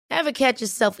Ever catch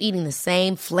yourself eating the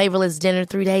same flavorless dinner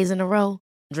 3 days in a row?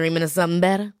 Dreaming of something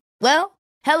better? Well,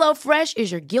 HelloFresh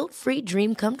is your guilt-free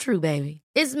dream come true, baby.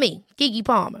 It's me, Keke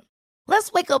Palmer.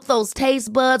 Let's wake up those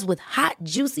taste buds with hot,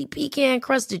 juicy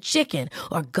pecan-crusted chicken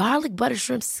or garlic butter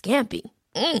shrimp scampi.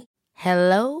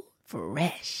 Hello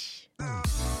Fresh.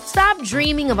 Stop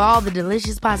dreaming of all the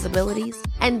delicious possibilities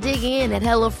and dig in at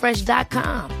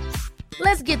HelloFresh.com.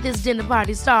 Let's get this dinner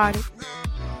party started.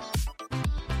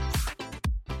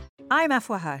 I'm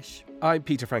Afua Hirsch. I'm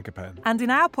Peter Frankopan. And in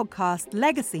our podcast,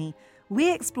 Legacy,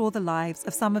 we explore the lives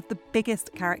of some of the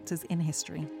biggest characters in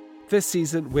history. This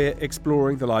season, we're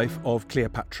exploring the life of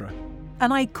Cleopatra.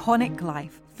 An iconic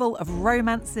life full of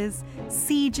romances,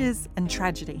 sieges, and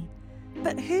tragedy.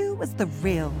 But who was the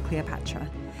real Cleopatra?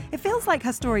 It feels like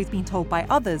her story's been told by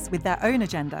others with their own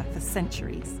agenda for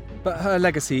centuries. But her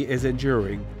legacy is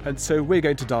enduring, and so we're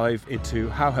going to dive into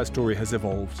how her story has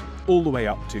evolved all the way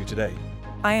up to today.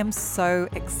 I am so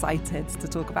excited to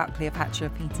talk about Cleopatra,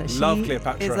 Peter. Love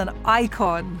Cleopatra. She is an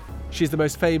icon. She's the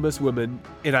most famous woman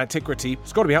in antiquity.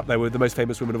 It's got to be up there with the most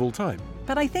famous women of all time.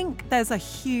 But I think there's a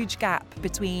huge gap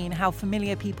between how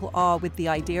familiar people are with the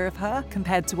idea of her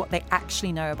compared to what they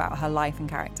actually know about her life and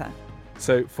character.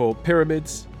 So for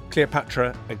Pyramids,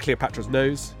 Cleopatra and Cleopatra's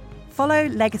Nose, follow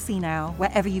Legacy now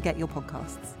wherever you get your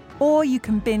podcasts. Or you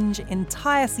can binge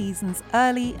entire seasons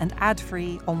early and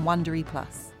ad-free on Wondery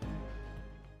Plus.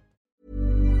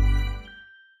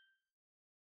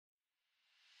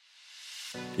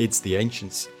 It's The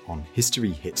Ancients on History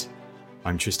Hit.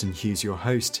 I'm Tristan Hughes, your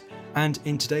host, and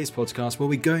in today's podcast, well,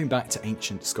 we're going back to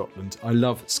ancient Scotland. I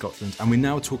love Scotland, and we're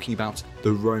now talking about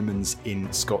the Romans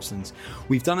in Scotland.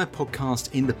 We've done a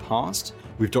podcast in the past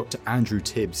with Dr. Andrew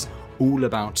Tibbs all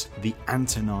about the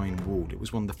Antonine Wall. It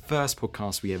was one of the first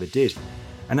podcasts we ever did.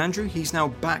 And Andrew, he's now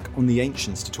back on the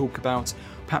Ancients to talk about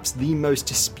perhaps the most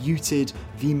disputed,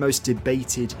 the most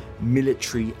debated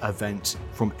military event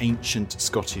from ancient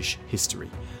Scottish history.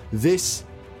 This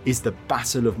is the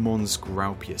Battle of Mons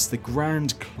Graupius, the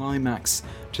grand climax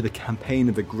to the campaign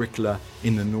of Agricola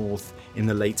in the north in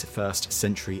the late 1st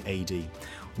century AD.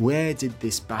 Where did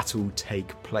this battle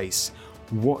take place?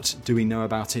 What do we know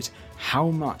about it? How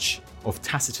much of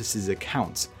Tacitus's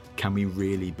account can we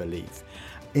really believe?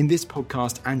 In this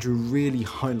podcast, Andrew really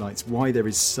highlights why there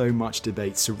is so much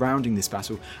debate surrounding this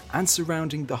battle and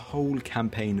surrounding the whole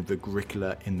campaign of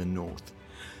Agricola in the north.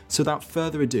 So without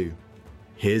further ado,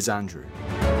 here's Andrew.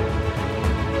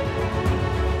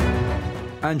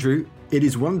 Andrew, it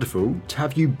is wonderful to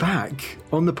have you back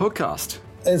on the podcast.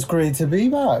 It's great to be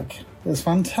back. It's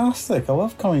fantastic. I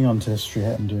love coming on to History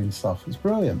Hit and doing stuff. It's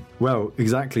brilliant. Well,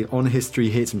 exactly. On History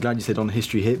Hit. I'm glad you said on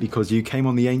History Hit because you came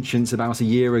on The Ancients about a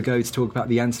year ago to talk about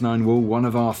the Antonine Wall, one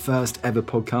of our first ever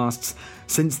podcasts.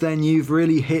 Since then, you've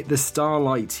really hit the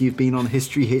starlight. You've been on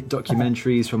History Hit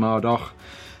documentaries from Ardagh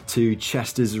to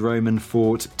Chester's Roman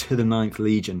fort to the Ninth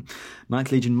Legion.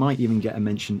 Ninth Legion might even get a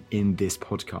mention in this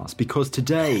podcast because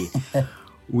today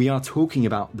we are talking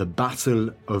about the Battle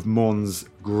of Mons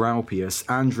Graupius.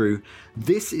 Andrew,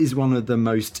 this is one of the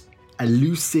most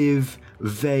elusive,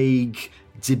 vague,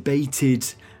 debated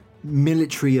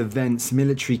military events,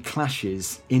 military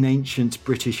clashes in ancient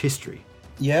British history.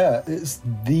 Yeah, it's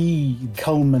the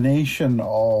culmination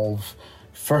of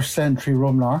first century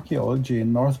Roman archaeology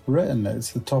in North Britain.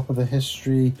 It's the top of the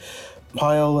history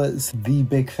pile. It's the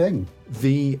big thing.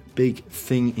 The big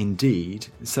thing indeed.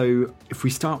 So if we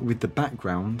start with the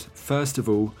background, first of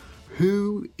all,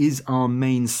 who is our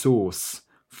main source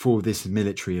for this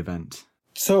military event?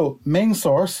 So main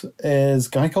source is a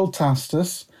guy called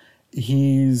Tacitus.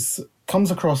 He's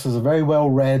comes across as a very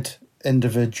well-read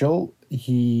individual.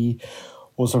 He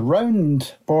was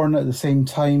around, born at the same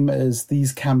time as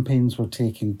these campaigns were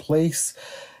taking place.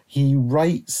 He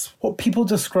writes what people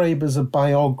describe as a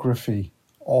biography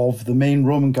of the main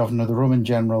Roman governor, the Roman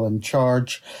general in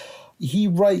charge. He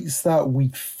writes that we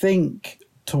think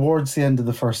towards the end of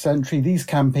the first century, these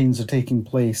campaigns are taking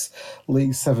place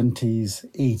late 70s,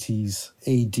 80s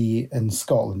AD in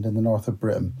Scotland, in the north of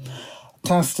Britain.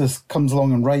 Tacitus comes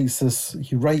along and writes this.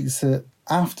 He writes it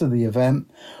after the event.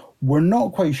 We're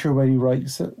not quite sure where he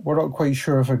writes it. We're not quite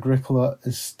sure if Agricola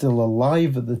is still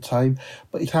alive at the time,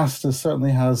 but Tacitus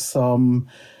certainly has some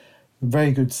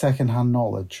very good second-hand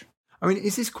knowledge. I mean,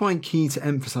 is this quite key to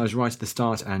emphasise right at the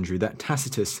start, Andrew, that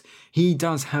Tacitus, he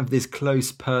does have this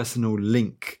close personal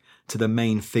link to the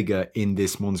main figure in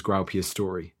this Mons Graupius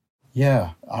story?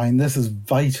 Yeah, I mean, this is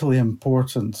vitally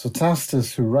important. So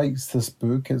Tacitus, who writes this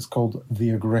book, it's called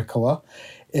The Agricola.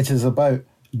 It is about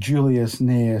Julius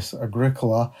Gnaeus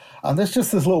Agricola. And there's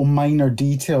just this little minor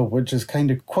detail which is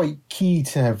kind of quite key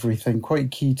to everything,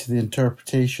 quite key to the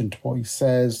interpretation, to what he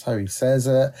says, how he says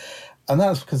it. And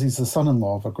that's because he's the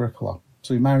son-in-law of Agricola.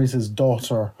 So he marries his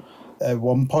daughter at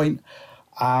one point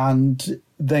and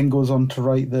then goes on to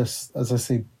write this, as I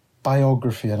say,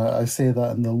 biography. And I say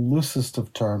that in the loosest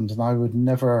of terms, and I would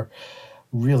never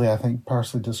really, I think,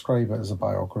 personally describe it as a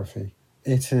biography.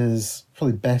 It is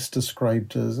probably best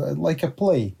described as like a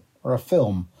play or a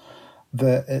film,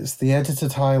 that it's the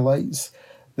edited highlights,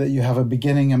 that you have a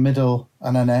beginning, a middle,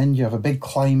 and an end. You have a big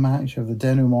climax, you have the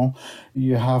denouement,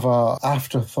 you have a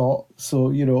afterthought.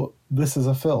 So, this is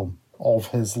a film of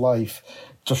his life,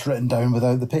 just written down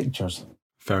without the pictures.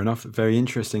 Fair enough. Very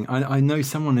interesting. I know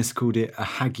someone has called it a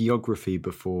hagiography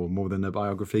before, more than a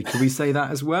biography. Could we say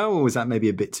that as well, or is that maybe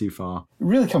a bit too far? It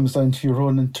really comes down to your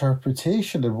own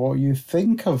interpretation and what you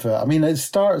think of it. I mean, it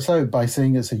starts out by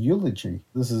saying it's a eulogy.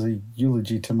 This is a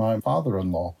eulogy to my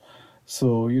father-in-law.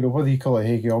 So, whether you call it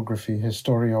hagiography,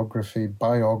 historiography,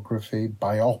 biography,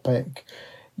 biopic,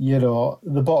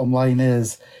 the bottom line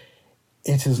is,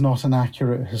 it is not an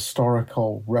accurate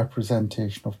historical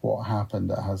representation of what happened.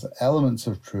 It has elements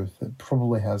of truth. It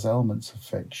probably has elements of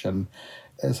fiction.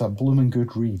 It's a blooming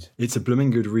good read. It's a blooming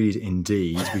good read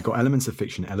indeed. We've got elements of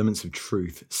fiction, elements of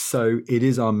truth. So it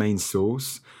is our main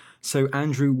source. So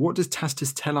Andrew, what does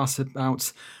Tacitus tell us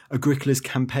about Agricola's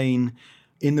campaign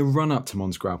in the run-up to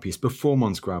Mons Graupius, before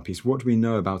Mons Graupius? What do we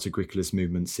know about Agricola's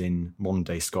movements in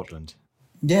modern-day Scotland?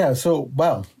 Yeah, so,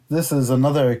 this is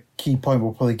another key point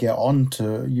we'll probably get on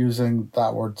to, using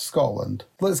that word Scotland.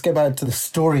 Let's get back to the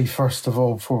story first of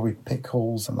all before we pick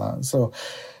holes in that. So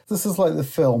this is like the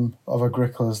film of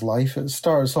Agricola's life. It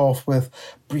starts off with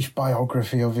brief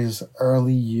biography of his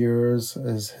early years,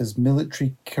 his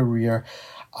military career,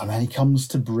 and then he comes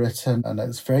to Britain, and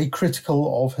it's very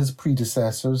critical of his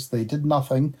predecessors. They did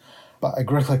nothing. But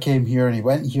Agricola came here and he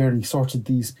went here and he sorted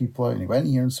these people out and he went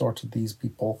here and sorted these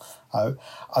people out.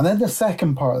 And then the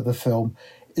second part of the film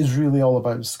is really all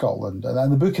about Scotland.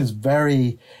 And the book is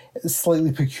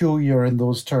slightly peculiar in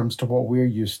those terms to what we're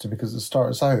used to, because it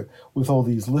starts out with all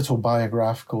these little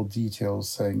biographical details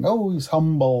saying, oh, he's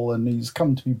humble and he's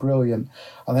come to be brilliant.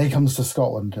 And then he comes to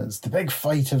Scotland and it's the big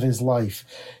fight of his life.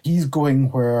 He's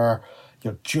going where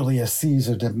Julius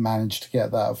Caesar didn't manage to get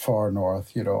that far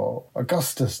north,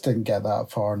 Augustus didn't get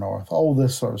that far north, all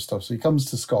this sort of stuff. So he comes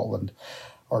to Scotland,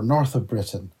 or north of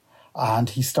Britain, and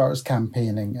he starts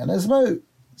campaigning. And it's about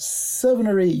 7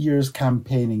 or 8 years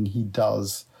campaigning he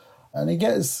does. And he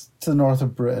gets to the north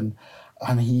of Britain,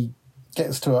 and he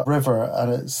gets to a river,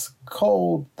 and it's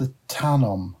called the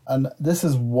Tanum. And this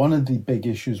is one of the big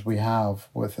issues we have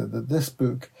with it, that this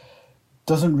book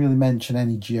doesn't really mention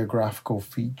any geographical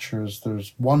features.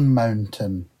 There's one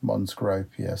mountain, Mons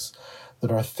Graupius.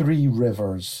 There are 3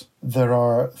 rivers. There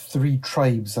are 3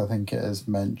 tribes, I think it is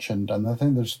mentioned. And I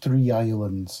think there's 3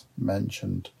 islands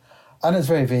mentioned. And it's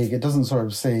very vague. It doesn't sort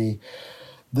of say,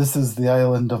 this is the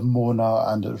island of Mona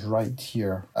and it's right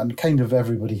here. And kind of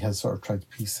everybody has sort of tried to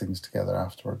piece things together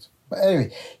afterwards. But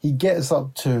anyway, he gets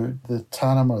up to the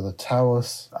Tanum or the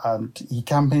Taos, and he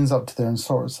campaigns up to there and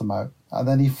sorts them out. And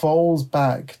then he falls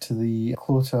back to the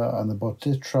Clota and the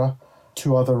Botitra,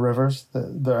 2 other rivers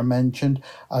that are mentioned,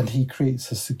 and he creates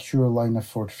a secure line of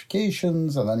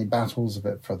fortifications, and then he battles a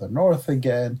bit further north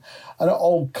again, and it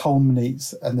all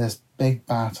culminates in this big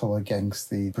battle against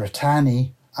the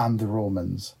Britanni and the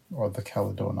Romans, or the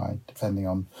Caledonii, depending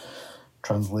on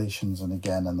translations and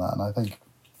again in that. And I think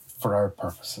for our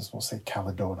purposes, we'll say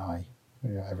Caledonii.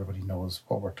 Yeah, everybody knows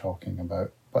what we're talking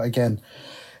about. But again,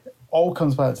 all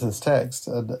comes back to this text.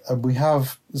 And we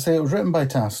have, say, it was written by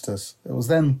Tacitus. It was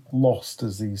then lost,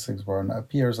 as these things were, and it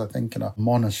appears, I think, in a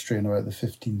monastery in about the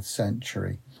 15th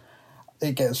century.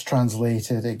 It gets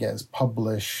translated, it gets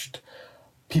published,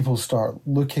 people start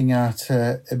looking at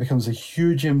it. It becomes a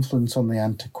huge influence on the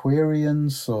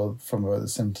antiquarians, so from about the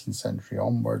 17th century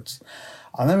onwards.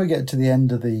 And then we get to the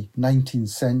end of the 19th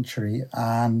century,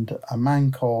 and a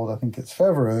man called, I think it's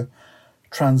Fevereux,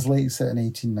 translates it in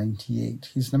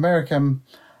 1898. He's an American,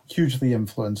 hugely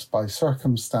influenced by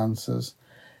circumstances.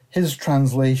 His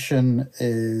translation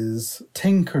is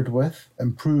tinkered with,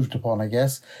 improved upon, I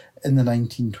guess, in the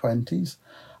 1920s.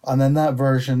 And then that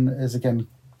version is, again,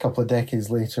 a couple of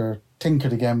decades later,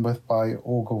 tinkered again with by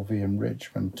Ogilvy and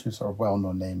Richmond, 2 sort of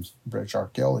well-known names in British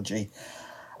archaeology.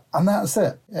 And that's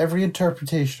it. Every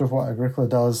interpretation of what Agricola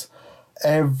does,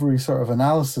 every sort of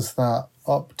analysis of that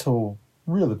up till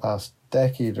really past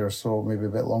decade or so, maybe a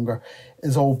bit longer,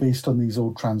 is all based on these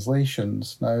old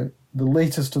translations. Now, the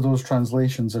latest of those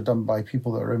translations are done by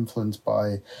people that are influenced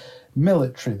by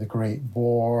military, the Great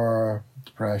War,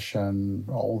 depression,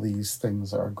 all these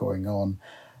things that are going on.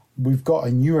 We've got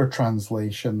a newer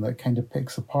translation that kind of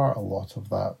picks apart a lot of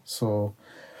that. So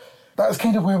that's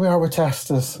kind of where we are with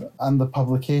Tacitus and the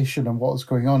publication and what's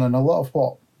going on. And a lot of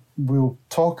what we'll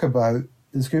talk about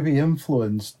is going to be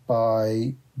influenced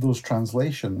by those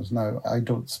translations. Now, I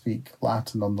don't speak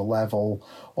Latin on the level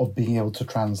of being able to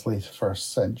translate a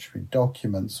first century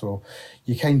document, so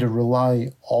you kind of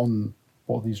rely on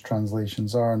what these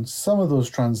translations are. And some of those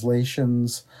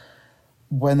translations,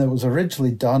 when it was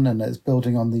originally done and it's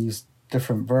building on these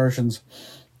different versions,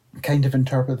 kind of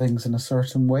interpret things in a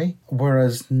certain way.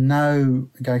 Whereas now,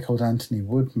 a guy called Anthony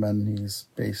Woodman, he's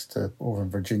based over in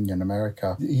Virginia in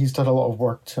America, he's done a lot of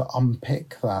work to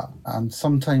unpick that. And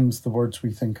sometimes the words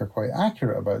we think are quite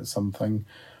accurate about something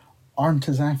aren't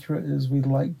as accurate as we'd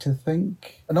like to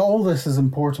think. And all this is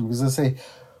important because, as I say,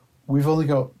 we've only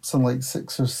got some like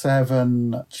 6 or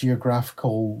 7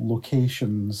 geographical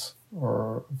locations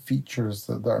or features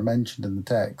that are mentioned in the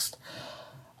text.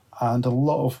 And a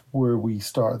lot of where we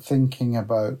start thinking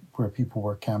about where people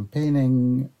were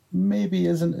campaigning maybe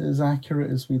isn't as accurate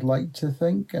as we'd like to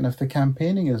think. And if the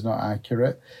campaigning is not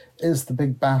accurate, is the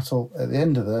big battle at the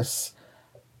end of this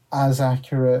as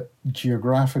accurate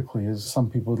geographically as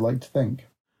some people would like to think?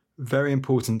 Very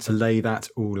important to lay that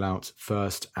all out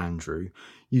first, Andrew.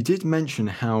 You did mention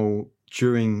how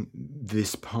during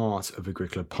this part of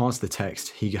Agricola, part of the text,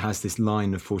 he has this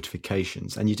line of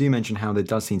fortifications. And you do mention how there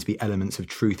does seem to be elements of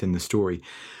truth in the story.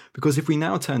 Because if we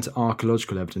now turn to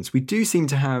archaeological evidence, we do seem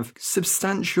to have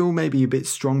substantial, maybe a bit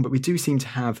strong, but we do seem to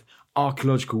have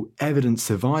archaeological evidence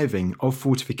surviving of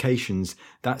fortifications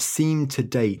that seem to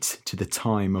date to the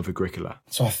time of Agricola.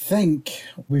 So I think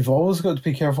we've always got to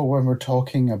be careful when we're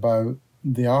talking about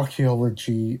the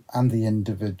archaeology and the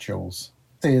individuals.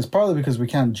 It's partly because we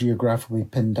can't geographically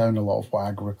pin down a lot of what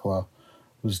Agricola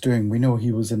was doing. We know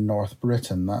he was in North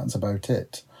Britain, that's about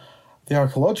it. The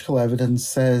archaeological evidence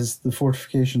says the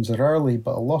fortifications are early,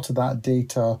 but a lot of that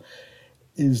data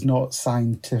is not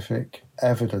scientific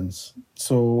evidence.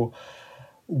 So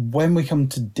when we come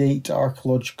to date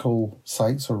archaeological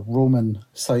sites or Roman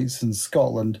sites in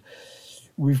Scotland,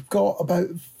 we've got about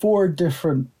 4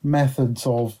 different methods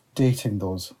of dating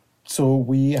those. So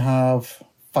we have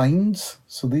finds.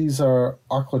 So these are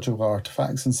archaeological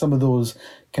artifacts, and some of those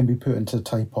can be put into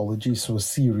typology, so a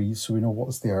series, so we know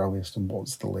what's the earliest and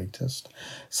what's the latest.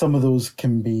 Some of those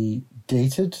can be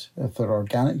dated if they're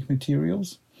organic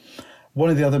materials. One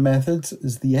of the other methods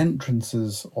is the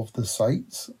entrances of the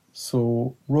sites.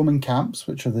 So Roman camps,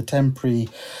 which are the temporary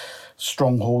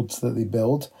strongholds that they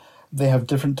build, they have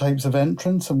different types of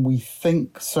entrance, and we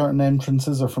think certain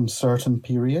entrances are from certain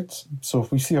periods. So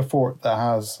if we see a fort that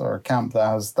has, or a camp that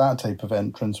has that type of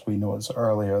entrance, we know it's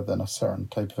earlier than a certain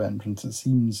type of entrance that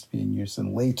seems to be in use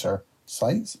in later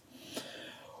sites.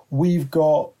 We've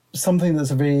got something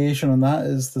that's a variation on that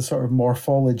is the sort of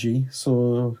morphology.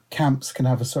 So camps can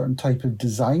have a certain type of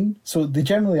design. So they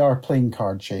generally are playing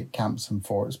card shaped camps and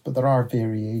forts, but there are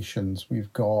variations.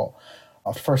 We've got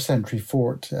a first century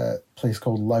fort at a place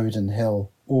called Loudon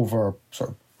Hill over sort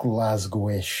of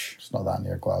Glasgow-ish. It's not that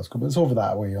near Glasgow, but it's over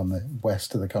that way on the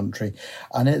west of the country.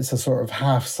 And it's a sort of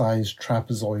half-sized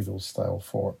trapezoidal style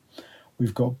fort.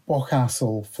 We've got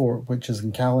Bochastle Fort, which is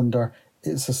in Callander.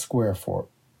 It's a square fort.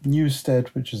 Newstead,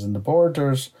 which is in the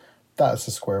Borders, that's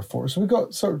a square fort. So we've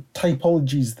got sort of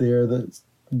typologies there that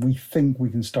we think we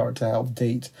can start to help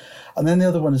date. And then the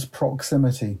other one is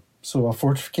proximity. So a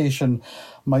fortification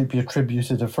might be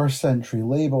attributed a first century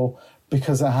label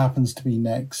because it happens to be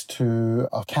next to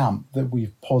a camp that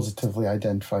we've positively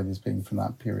identified as being from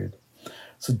that period.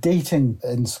 So dating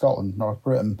in Scotland, North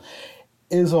Britain,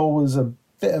 is always a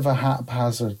bit of a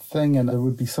haphazard thing, and there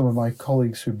would be some of my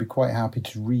colleagues who'd be quite happy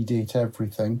to redate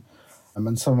everything,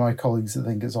 and some of my colleagues that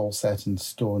think it's all set in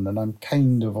stone, and I'm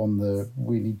kind of on the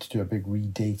we need to do a big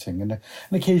redating, and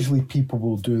occasionally people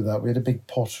will do that. We had a big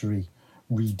pottery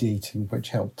redating which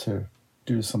helped to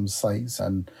do some sites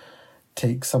and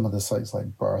take some of the sites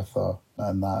like Bertha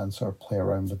and that and sort of play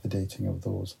around with the dating of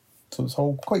those. So it's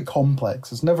all quite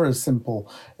complex. It's never as simple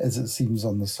as it seems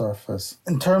on the surface.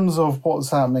 In terms of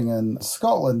what's happening in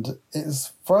Scotland,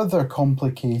 it's further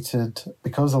complicated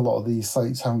because a lot of these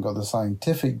sites haven't got the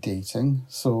scientific dating.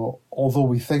 So although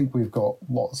we think we've got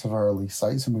lots of early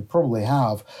sites, and we probably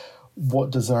have,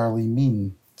 what does early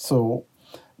mean? So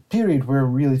period we're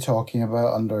really talking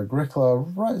about under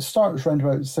Agricola starts around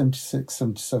about 76,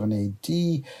 77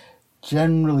 AD.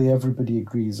 Generally, everybody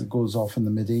agrees it goes off in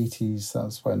the mid-80s.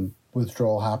 That's when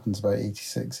withdrawal happens, about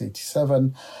 86,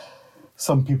 87.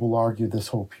 Some people argue this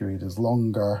whole period is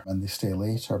longer and they stay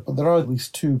later. But there are at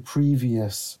least 2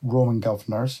 previous Roman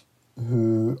governors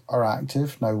who are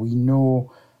active. Now, we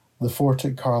know the fort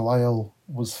at Carlisle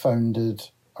was founded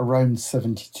around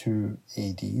 72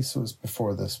 AD, so it's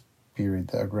before this period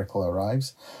that Agricola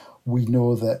arrives. We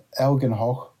know that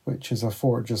Elginhoch, which is a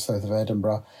fort just south of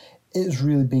Edinburgh, is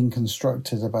really being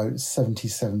constructed about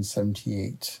 77,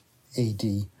 78 AD.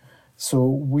 So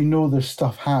we know there's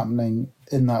stuff happening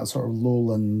in that sort of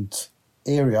lowland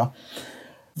area.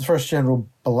 The first general,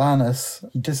 Balanus,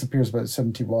 he disappears about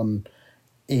 71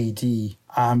 AD,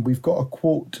 and we've got a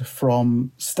quote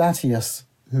from Statius,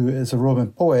 who is a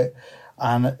Roman poet,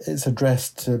 and it's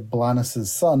addressed to Balanus'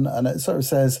 son, and it sort of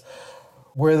says,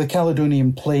 where the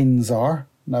Caledonian plains are,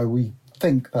 now we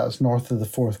think that's north of the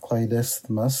Fourth Clyde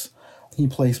Isthmus, he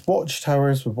placed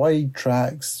watchtowers with wide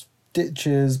tracks,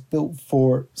 ditches, built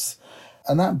forts,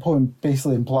 and that poem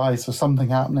basically implies there's something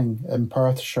happening in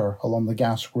Perthshire along the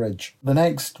Gask Ridge. The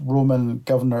next Roman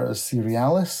governor is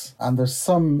Cerealis, and there's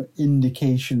some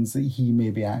indications that he may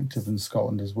be active in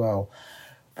Scotland as well.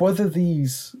 Whether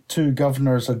these two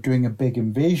governors are doing a big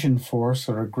invasion force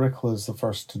or Agricola is the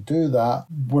first to do that,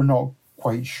 we're not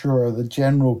quite sure. The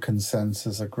general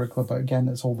consensus Agricola, but again,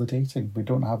 it's all the dating. We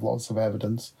don't have lots of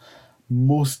evidence.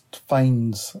 Most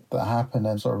finds that happen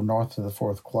in sort of north of the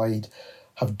Fourth Clyde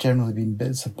have generally been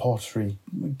bits of pottery,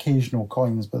 occasional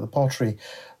coins, but the pottery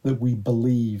that we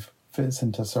believe fits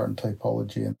into a certain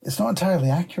typology. And it's not entirely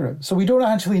accurate. So we don't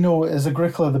actually know, is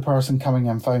Agricola the person coming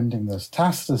and founding this?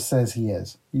 Tacitus says he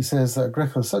is. He says that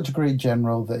Agricola is such a great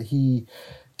general that he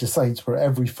decides where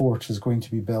every fort is going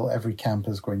to be built, every camp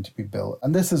is going to be built.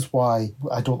 And this is why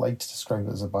I don't like to describe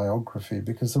it as a biography,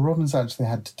 because the Romans actually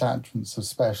had detachments of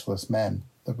specialist men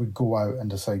that would go out and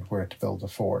decide where to build a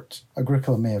fort.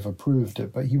 Agricola may have approved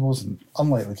it, but he wasn't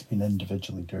unlikely to be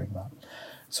individually doing that.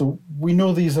 So we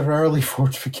know these are early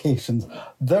fortifications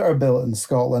that are built in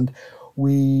Scotland.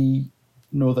 We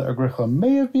know that Agricola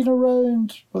may have been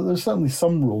around, but there's certainly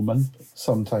some Roman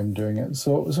sometime doing it.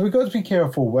 So we've got to be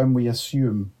careful when we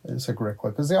assume it's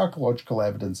Agricola, because the archaeological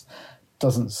evidence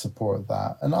doesn't support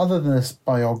that. And other than this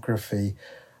biography,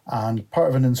 and part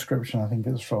of an inscription, I think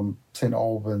it's from St.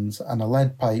 Albans, and a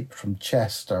lead pipe from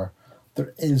Chester,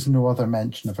 there is no other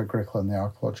mention of Agricola in the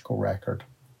archaeological record,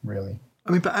 really.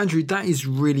 I mean, but Andrew, that is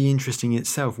really interesting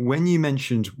itself. When you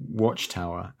mentioned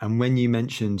Watchtower and when you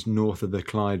mentioned north of the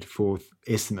Clyde Fourth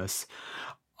Isthmus,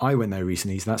 I went there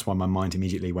recently, so that's why my mind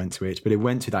immediately went to it. But it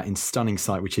went to that stunning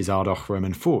site, which is Ardagh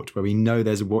Roman Fort, where we know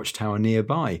there's a watchtower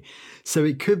nearby. So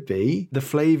it could be the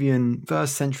Flavian 1st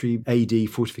century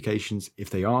AD fortifications, if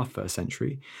they are 1st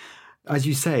century. As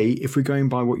you say, if we're going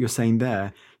by what you're saying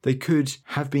there, they could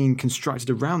have been constructed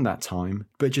around that time,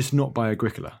 but just not by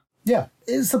Agricola. Yeah,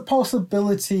 it's a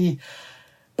possibility,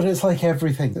 but it's like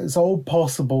everything. It's all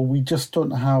possible. We just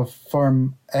don't have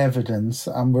firm evidence,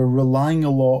 and we're relying a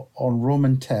lot on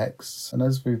Roman texts. And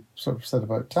as we've sort of said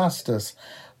about Tacitus,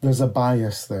 there's a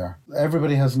bias there.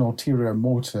 Everybody has an ulterior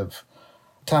motive.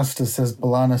 Tacitus says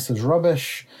Balanus is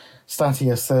rubbish.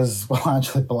 Statius says, well,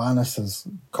 actually, Balanus has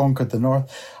conquered the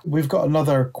north. We've got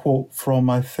another quote from,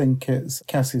 I think it's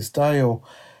Cassius Dio,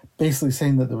 basically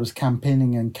saying that there was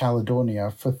campaigning in Caledonia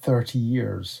for 30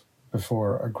 years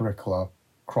before Agricola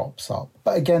crops up.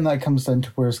 But again, that comes down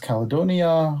to where's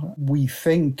Caledonia. We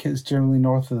think it's generally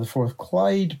north of the Fourth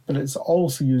Clyde, but it's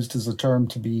also used as a term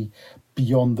to be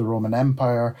beyond the Roman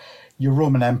Empire. Your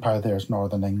Roman Empire there is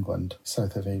northern England,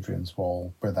 south of Hadrian's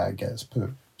Wall, where that gets put.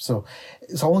 So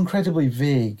it's all incredibly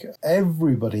vague.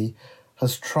 Everybody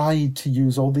has tried to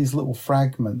use all these little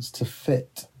fragments to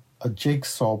fit a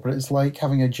jigsaw, but it's like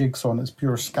having a jigsaw and it's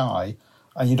pure sky,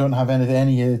 and you don't have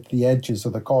any of the edges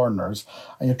or the corners,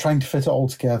 and you're trying to fit it all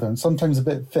together, and sometimes a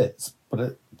bit fits,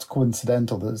 but it's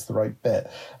coincidental that it's the right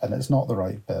bit, and it's not the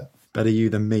right bit. Better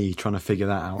you than me trying to figure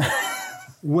that out.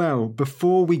 Well,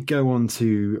 before we go on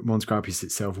to Mons Graupius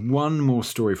itself, one more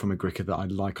story from Agricola that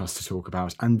I'd like us to talk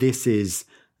about, and this is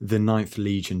the 9th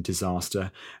Legion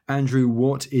disaster. Andrew,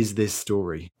 what is this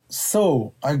story?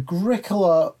 So,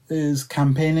 Agricola is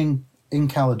campaigning in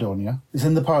Caledonia. It's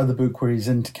in the part of the book where he's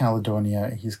into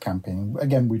Caledonia, he's campaigning.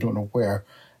 Again, we don't know where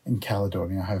in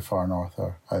Caledonia, how far north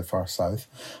or how far south.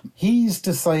 He's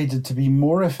decided to be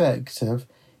more effective.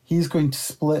 He's going to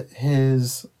split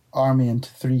his army into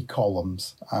 3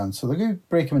 columns. And so they're going to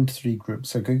break him into 3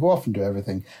 groups. They're going to go off and do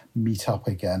everything, meet up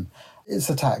again. It's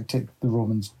a tactic the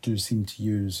Romans do seem to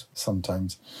use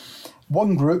sometimes.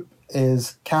 One group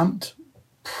is camped,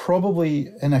 probably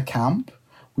in a camp.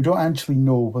 We don't actually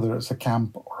know whether it's a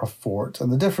camp or a fort.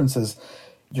 And the difference is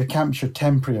your camp's your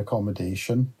temporary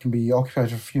accommodation. It can be occupied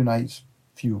for a few nights,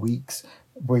 few weeks,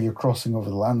 where you're crossing over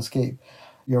the landscape.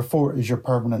 Your fort is your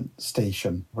permanent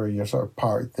station where you're sort of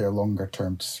parked there longer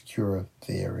term to secure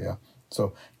the area.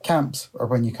 So camps are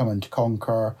when you come in to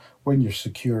conquer. When you're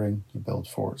securing, you build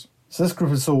forts. So this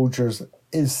group of soldiers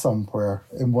is somewhere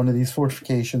in one of these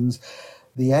fortifications.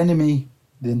 The enemy,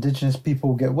 the indigenous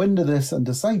people, get wind of this and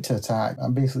decide to attack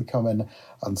and basically come in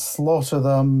and slaughter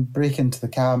them, break into the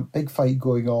camp, big fight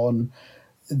going on.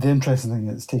 The interesting thing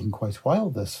is it's taken quite a while,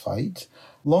 this fight.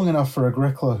 Long enough for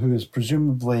Agricola, who is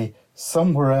presumably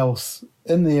somewhere else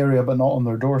in the area but not on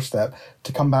their doorstep,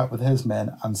 to come back with his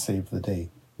men and save the day.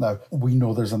 Now, we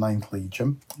know there's a 9th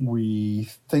Legion. We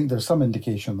think there's some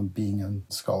indication of them being in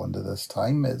Scotland at this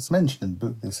time. It's mentioned in the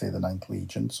book, they say the 9th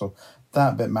Legion, so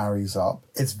that bit marries up.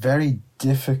 It's very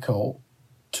difficult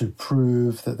to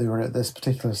prove that they were at this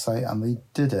particular site, and they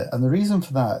did it. And the reason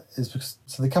for that is because,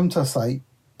 so they come to a site,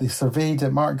 they surveyed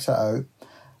it, marked it out,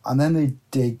 and then they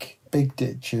dig big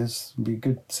ditches, be a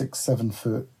good 6-7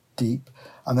 foot deep,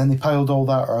 and then they piled all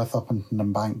that earth up into an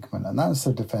embankment, and that's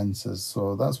their defences.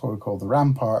 So that's what we call the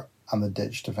rampart and the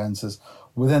ditch defences.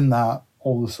 Within that,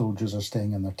 all the soldiers are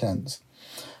staying in their tents.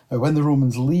 Now, when the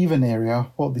Romans leave an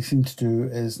area, what they seem to do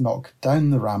is knock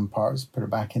down the ramparts, put it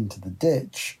back into the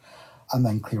ditch, and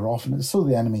then clear off, and it's so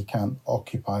the enemy can't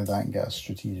occupy that and get a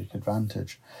strategic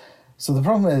advantage. So the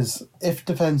problem is, if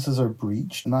defences are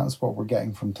breached, and that's what we're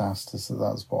getting from Tacitus,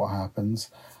 that's what happens,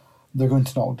 they're going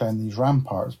to knock down these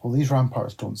ramparts. Well, these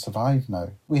ramparts don't survive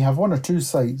now. We have 1 or 2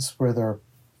 sites where they're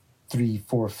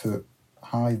 3-4 foot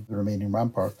high, the remaining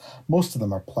ramparts. Most of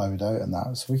them are ploughed out in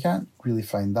that, so we can't really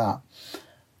find that.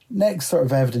 Next sort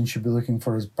of evidence you'd be looking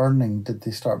for is burning. Did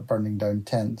they start burning down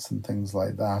tents and things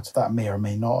like that? That may or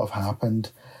may not have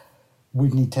happened.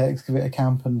 We'd need to excavate a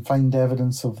camp and find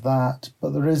evidence of that. But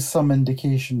there is some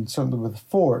indication, certainly with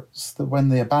forts, that when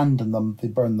they abandon them, they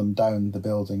burn them down, the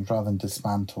buildings, rather than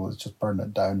dismantle. It's just burn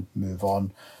it down, move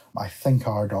on. I think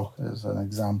Ardagh is an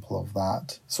example of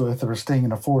that. So if they were staying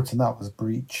in a fort and that was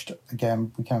breached,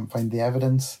 again, we can't find the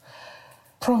evidence.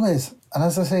 Problem is, and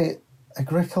as I say,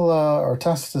 Agricola, or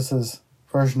Tacitus's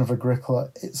version of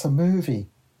Agricola, it's a movie.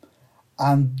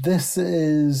 And this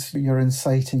is your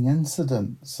inciting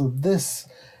incident. So this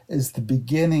is the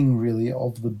beginning, really,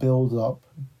 of the build-up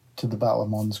to the Battle of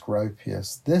Mons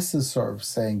Graupius. This is sort of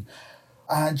saying,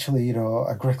 actually,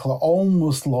 Agricola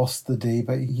almost lost the day,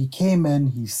 but he came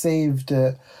in, he saved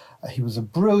it. He was a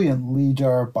brilliant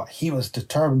leader, but he was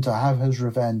determined to have his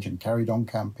revenge and carried on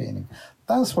campaigning.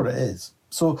 That's what it is.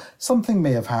 So something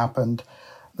may have happened.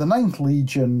 The 9th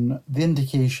Legion, the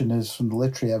indication is from the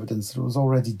literary evidence that it was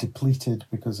already depleted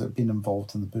because it had been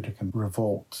involved in the Boudiccan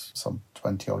revolt some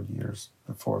 20-odd years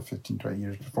before, 15, 20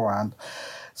 years beforehand.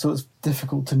 So it's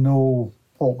difficult to know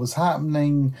what was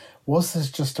happening. Was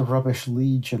this just a rubbish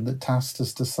legion that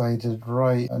Tacitus decided,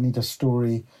 right, I need a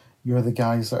story, you're the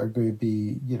guys that are going to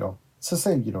be, it's the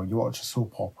same, you watch a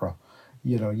soap opera.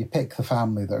 You pick the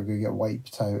family that are going to get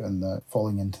wiped out and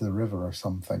falling into the river or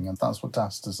something, and that's what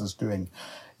Tacitus is doing.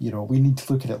 We need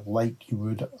to look at it like you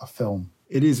would a film.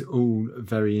 It is all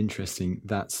very interesting,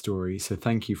 that story, so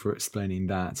thank you for explaining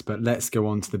that. But let's go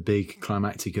on to the big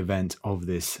climactic event of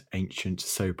this ancient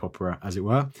soap opera, as it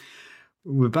were.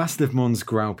 We're Battle of Mons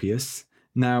Graupius.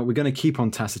 Now, we're going to keep on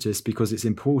Tacitus because it's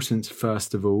important,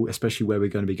 first of all, especially where we're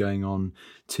going to be going on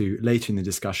to later in the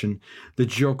discussion, the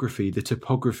geography, the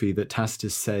topography that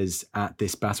Tacitus says at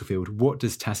this battlefield. What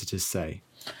does Tacitus say?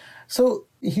 So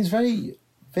he's very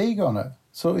vague on it.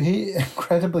 So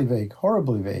incredibly vague,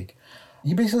 horribly vague.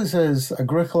 He basically says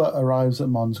Agricola arrives at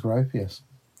Mons Graupius.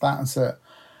 That's it.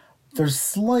 There's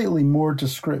slightly more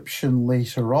description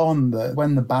later on that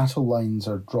when the battle lines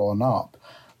are drawn up,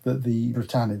 that the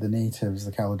Britannic, the natives,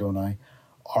 the Caledonii,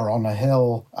 are on a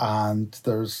hill and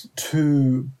there's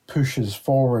 2 pushes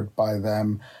forward by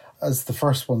them. As the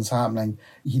first one's happening,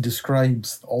 he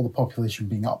describes all the population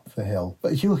being up the hill.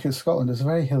 But if you look at Scotland, it's a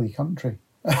very hilly country.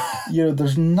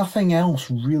 There's nothing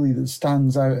else really that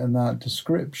stands out in that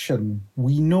description.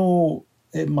 We know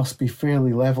it must be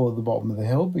fairly level at the bottom of the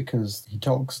hill because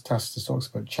Tacitus talks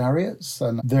about chariots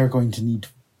and they're going to need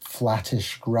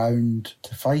flattish ground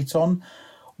to fight on.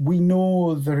 We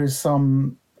know there is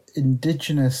some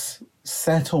indigenous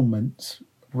settlement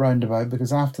roundabout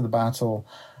because after the battle,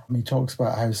 he talks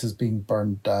about houses being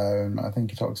burned down. I think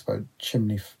he talks about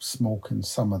chimney smoke in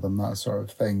some of them, that sort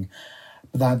of thing.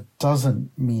 But that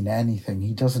doesn't mean anything.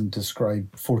 He doesn't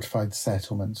describe fortified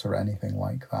settlements or anything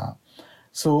like that.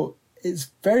 So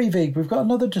it's very vague. We've got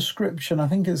another description. I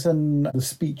think it's in the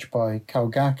speech by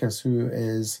Calgacus, who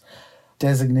is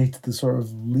designated the sort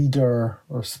of leader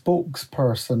or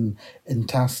spokesperson in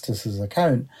Tacitus's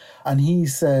account. And he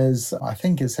says, I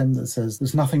think it's him that says,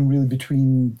 there's nothing really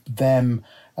between them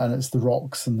and it's the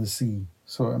rocks and the sea.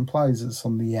 So it implies it's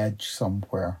on the edge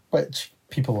somewhere, which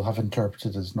people have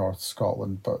interpreted as North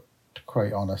Scotland, but to be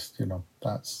quite honest,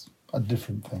 that's a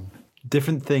different thing.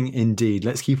 Different thing indeed.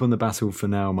 Let's keep on the battle for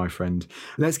now, my friend.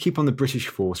 Let's keep on the British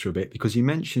force for a bit, because you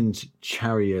mentioned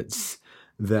chariots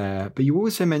there, but you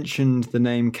also mentioned the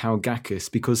name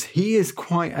Calgacus, because he is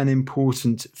quite an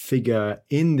important figure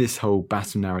in this whole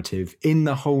battle narrative, in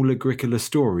the whole Agricola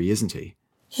story, isn't he?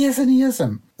 He is and he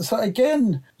isn't. So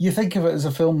again, you think of it as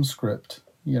a film script.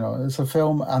 It's a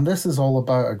film, and this is all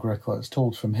about Agricola. It's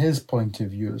told from his point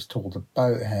of view. It's told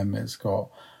about him. It's got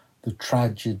the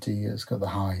tragedy. It's got the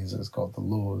highs. It's got the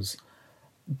lows.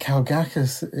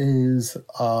 Calgacus is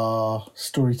a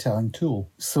storytelling tool.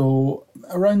 So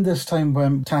around this time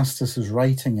when Tacitus is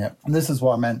writing it, and this is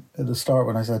what I meant at the start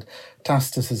when I said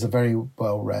Tacitus is a very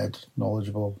well-read,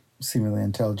 knowledgeable, seemingly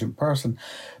intelligent person,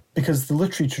 because the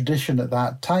literary tradition at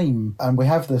that time, and we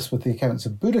have this with the accounts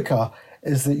of Boudica,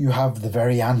 is that you have the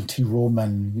very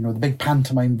anti-Roman, the big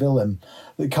pantomime villain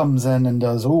that comes in and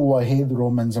does, oh, I hate the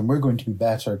Romans and we're going to be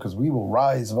better because we will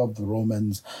rise above the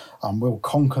Romans and we'll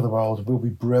conquer the world, we'll be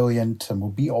brilliant and we'll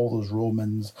beat all those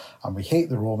Romans and we hate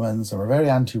the Romans and we're very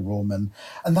anti-Roman.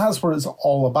 And that's what it's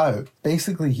all about.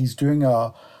 Basically, he's doing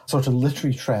a sort of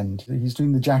literary trend. He's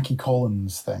doing the Jackie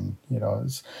Collins thing,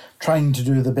 it's trying to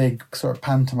do the big sort of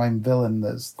pantomime villain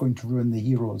that's going to ruin the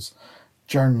hero's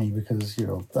journey because,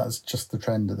 that's just the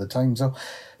trend of the time. So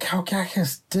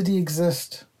Calgacus, did he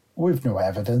exist? We've no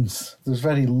evidence. There's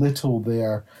very little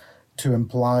there to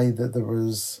imply that there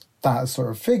was that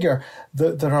sort of figure.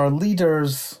 There are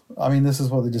leaders, this is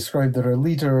what they describe, there are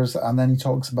leaders, and then he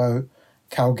talks about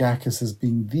Calgacus as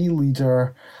being the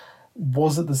leader.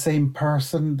 Was it the same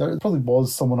person? There probably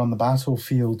was someone on the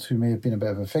battlefield who may have been a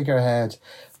bit of a figurehead.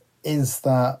 Is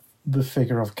that the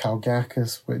figure of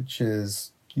Calgacus, which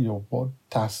is, what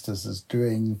Tacitus is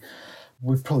doing?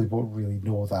 We probably won't really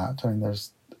know that.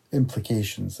 There's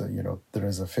implications that, there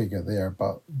is a figure there,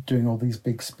 but doing all these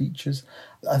big speeches.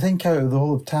 I think out of the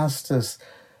whole of Tacitus,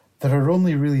 there are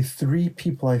only really 3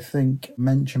 people, I think,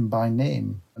 mentioned by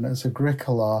name. And it's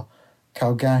Agricola,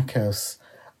 Calgacus,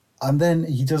 and then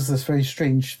he does this very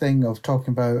strange thing of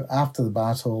talking about after the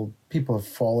battle, people have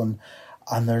fallen,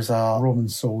 and there's a Roman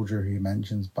soldier who he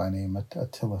mentions by name,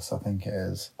 Attilus, I think it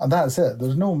is. And that's it.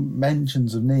 There's no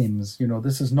mentions of names.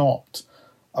 This is not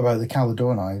about the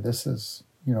Caledonii. This is,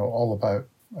 all about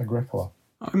Agricola.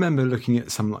 I remember looking at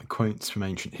some quotes from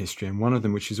ancient history, and one of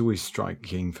them, which is always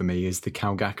striking for me, is the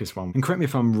Calgacus one. And correct me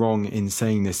if I'm wrong in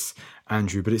saying this,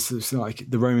 Andrew, but it's like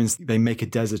the Romans, they make a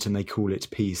desert and they call it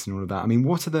peace and all of that.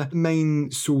 What are the main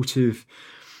sort of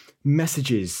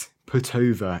messages put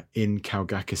over in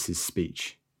Calgacus's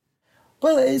speech?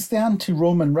 Well, it's the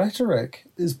anti-Roman rhetoric.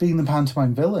 It's being the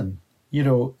pantomime villain.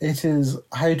 It is,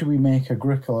 how do we make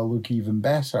Agricola look even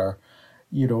better?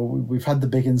 We've had the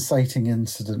big inciting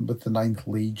incident with the 9th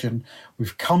Legion.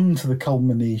 We've come to the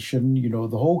culmination.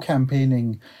 The whole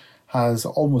campaigning has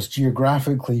almost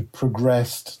geographically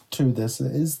progressed to this.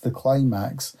 It is the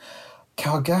climax.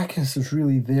 Calgacus is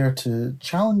really there to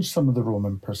challenge some of the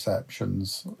Roman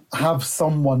perceptions, have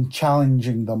someone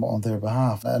challenging them on their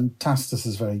behalf. And Tacitus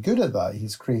is very good at that.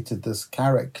 He's created this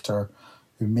character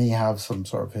who may have some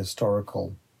sort of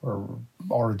historical or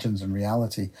origins in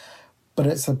reality. But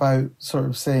it's about sort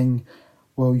of saying,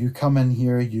 well, you come in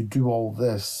here, you do all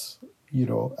this,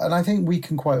 And I think we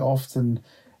can quite often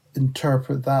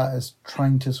interpret that as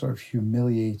trying to sort of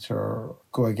humiliate or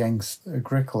go against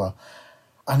Agricola.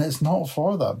 And it's not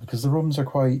for that, because the Romans are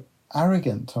quite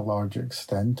arrogant to a large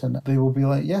extent, and they will be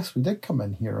like, yes, we did come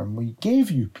in here and we gave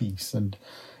you peace, and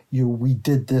we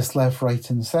did this left, right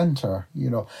and centre,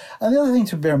 And the other thing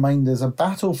to bear in mind is a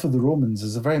battle for the Romans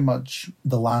is very much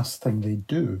the last thing they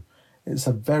do. It's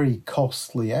a very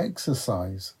costly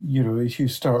exercise. If you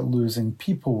start losing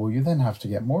people, well, you then have to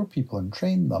get more people and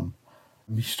train them.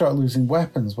 If you start losing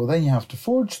weapons, well, then you have to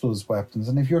forge those weapons.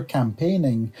 And if you're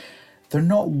campaigning, they're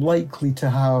not likely to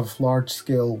have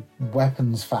large-scale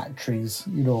weapons factories,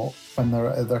 when they're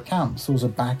at their camps. Those are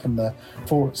back in the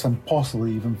forts and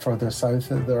possibly even further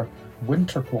south at their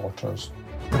winter quarters.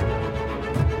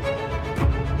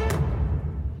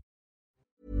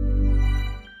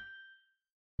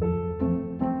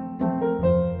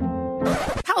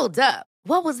 Hold up.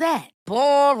 What was that?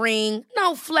 Boring.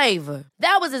 No flavor.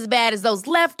 That was as bad as those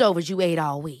leftovers you ate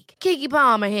all week. Keke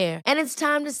Palmer here. And it's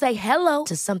time to say hello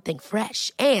to something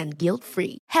fresh and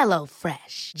guilt-free. Hello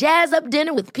Fresh. Jazz up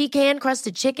dinner with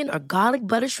pecan-crusted chicken or garlic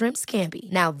butter shrimp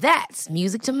scampi. Now that's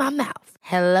music to my mouth.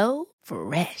 Hello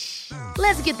Fresh.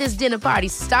 Let's get this dinner party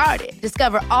started.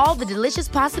 Discover all the delicious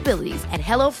possibilities at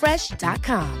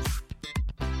HelloFresh.com.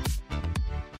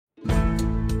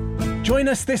 Join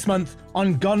us this month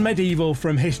on Gone Medieval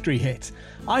from History Hit.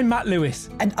 I'm Matt Lewis.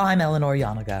 And I'm Eleanor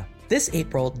Yanaga. This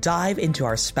April, dive into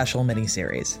our special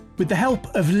mini-series. With the help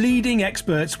of leading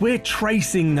experts, we're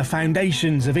tracing the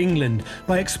foundations of England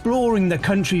by exploring the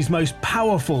country's most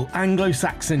powerful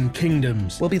Anglo-Saxon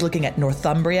kingdoms. We'll be looking at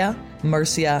Northumbria,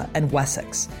 Mercia, and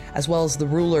Wessex, as well as the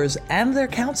rulers and their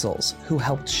councils who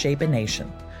helped shape a nation.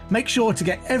 Make sure to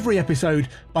get every episode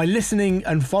by listening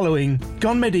and following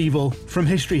Gone Medieval from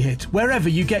History Hit, wherever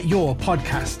you get your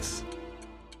podcasts.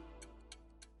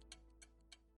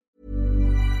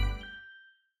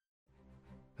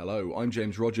 Hello, I'm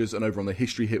James Rogers, and over on the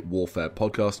History Hit Warfare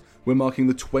podcast, we're marking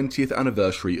the 20th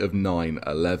anniversary of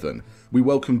 9/11. We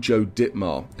welcome Joe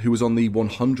Dittmar, who was on the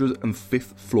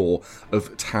 105th floor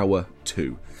of Tower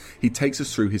 2. He takes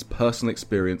us through his personal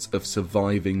experience of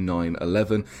surviving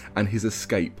 9/11 and his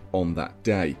escape on that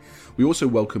day. We also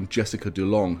welcome Jessica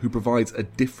DeLong, who provides a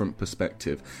different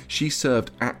perspective. She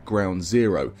served at Ground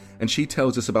Zero, and she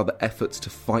tells us about the efforts to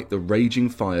fight the raging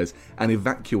fires and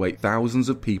evacuate thousands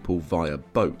of people via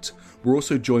boat. We're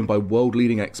also joined by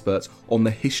world-leading experts on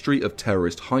the history of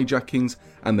terrorist hijackings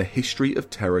and the history of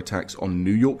terror attacks on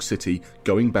New York City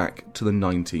going back to the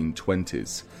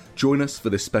 1920s. Join us for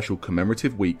this special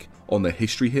commemorative week on the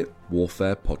History Hit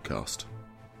Warfare podcast.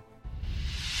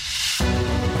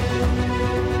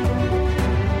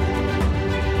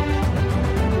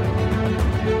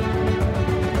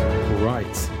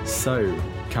 So,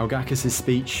 Calgacus'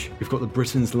 speech, we've got the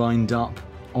Britons lined up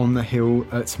on the hill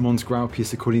at Mons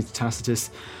Graupius according to Tacitus.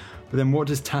 But then what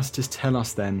does Tacitus tell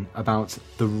us then about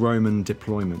the Roman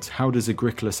deployment? How does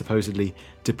Agricola supposedly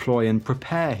deploy and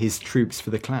prepare his troops for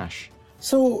the clash?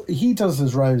 So he does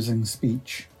his rousing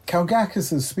speech.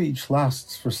 Calgacus' speech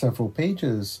lasts for several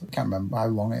pages. I can't remember how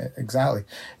long exactly.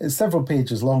 It's several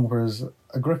pages long, whereas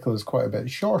Agricola is quite a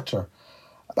bit shorter.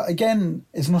 But again,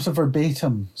 it's not a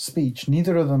verbatim speech.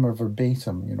 Neither of them are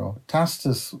verbatim,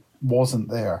 Tacitus wasn't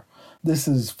there. This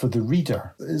is for the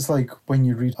reader. It's like when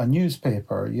you read a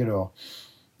newspaper,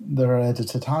 there are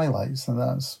edited highlights, and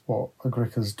that's what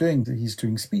Agricola's doing. He's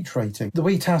doing speech writing. The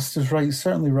way Tacitus writes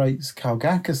certainly writes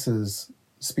Calgacus'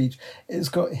 speech. It's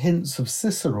got hints of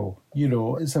Cicero,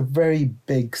 It's a very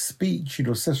big speech.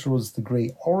 Cicero's the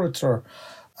great orator,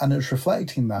 and it's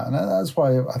reflecting that. And that's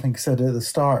why I think I said at the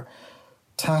start,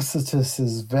 Tacitus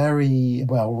is very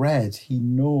well read. He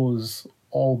knows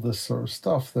all this sort of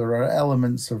stuff. There are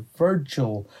elements of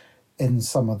Virgil in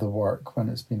some of the work when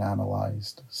it's been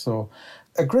analysed. So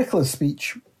Agricola's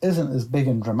speech isn't as big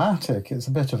and dramatic. It's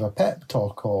a bit of a pep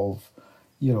talk of,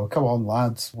 come on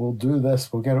lads, we'll do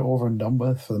this, we'll get it over and done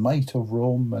with for the might of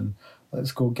Rome, and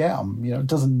let's go get them. It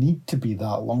doesn't need to be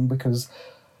that long because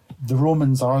the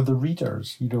Romans are the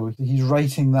readers. He's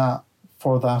writing that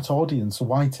for that audience. So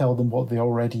why tell them what they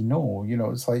already know?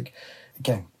 It's like,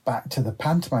 again, back to the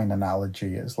pantomime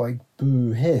analogy. It's like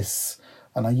boo, hiss,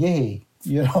 and a yay.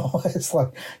 It's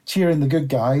like cheering the good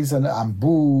guys and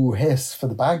boo, hiss for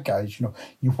the bad guys.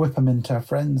 You whip them into a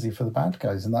frenzy for the bad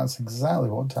guys. And that's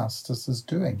exactly what Tacitus is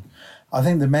doing. I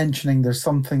think they're mentioning there's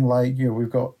something like,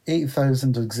 we've got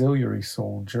 8,000 auxiliary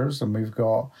soldiers, and we've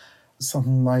got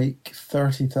something like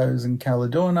 30,000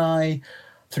 Caledonii,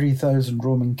 3,000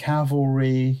 Roman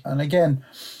cavalry. And again,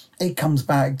 it comes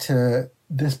back to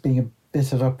this being a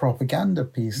bit of a propaganda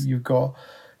piece. You've got,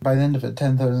 by the end of it,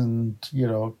 10,000,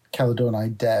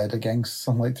 Caledonii dead against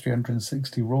something like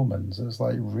 360 Romans. It's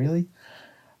like, really?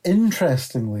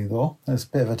 Interestingly, though, it's a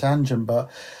bit of a tangent, but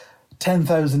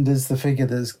 10,000 is the figure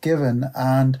that's given.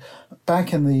 And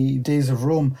back in the days of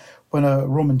Rome, when a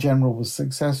Roman general was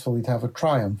successful, he'd have a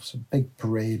triumph, so a big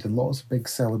parade and lots of big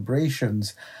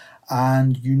celebrations.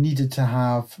 And you needed to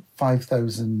have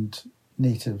 5,000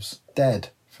 natives dead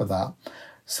for that.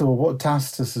 So what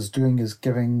Tacitus is doing is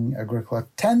giving Agricola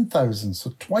 10,000,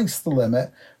 so twice the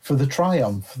limit for the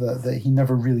triumph that he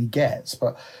never really gets.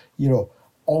 But,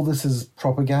 all this is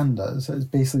propaganda. So it's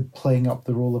basically playing up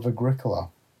the role of Agricola.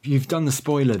 You've done the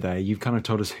spoiler there. You've kind of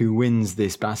told us who wins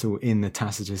this battle in the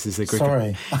Tacitus'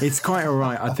 Agricola. Sorry. It's quite all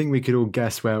right. I think we could all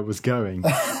guess where it was going.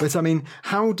 But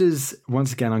how does,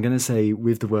 once again, I'm going to say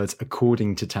with the words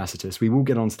according to Tacitus, we will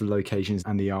get onto the locations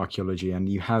and the archaeology, and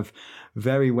you have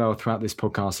very well throughout this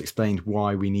podcast explained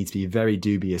why we need to be very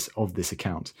dubious of this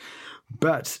account.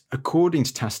 But according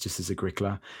to Tacitus'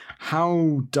 Agricola,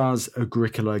 how does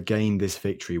Agricola gain this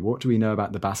victory? What do we know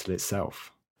about the battle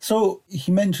itself? So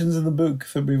he mentions in the book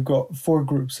that we've got 4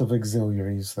 groups of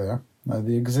auxiliaries there. Now,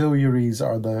 the auxiliaries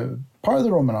are the part of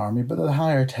the Roman army, but they're the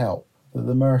hired help, they're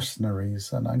the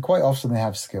mercenaries, and quite often they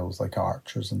have skills like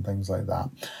archers and things like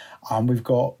that. And we've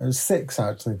got 6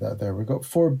 actually that are there. We've got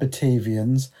 4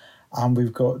 Batavians, and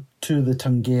we've got two of the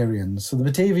Tungarians. So the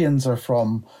Batavians are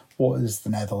from what is the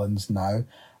Netherlands now,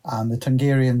 and the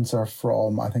Tungarians are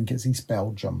from, I think it's East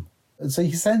Belgium. So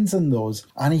he sends in those,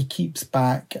 and he keeps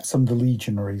back some of the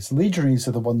legionaries. The legionaries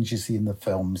are the ones you see in the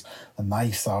films, the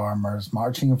nice armours,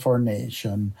 marching in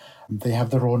formation. They have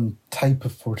their own type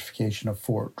of fortification, a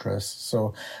fortress.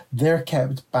 So they're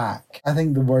kept back. I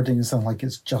think the wording is something like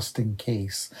it's just in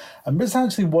case. And it's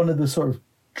actually one of the sort of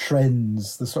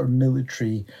trends, the sort of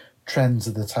military trends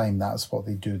of the time. That's what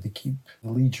they do. They keep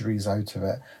the legionaries out of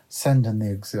it, send in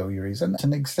the auxiliaries. And to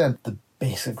an extent, the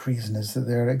basic reason is that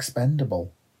they're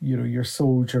expendable. You know, your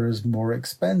soldier is more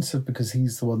expensive because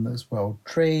he's the one that's well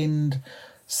trained.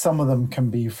 Some of them can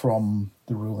be from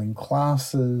the ruling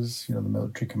classes, you know, the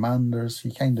military commanders.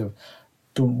 You kind of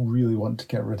don't really want to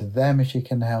get rid of them if you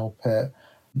can help it.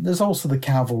 There's also the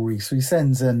cavalry. So he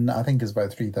sends in, I think it's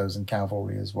about 3,000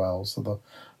 cavalry as well. So the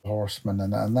horsemen,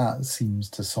 and that seems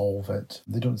to solve it.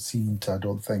 They don't seem to, I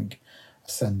don't think,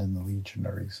 send in the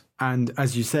legionaries. And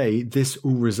as you say, this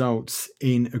all results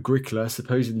in Agricola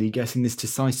supposedly getting this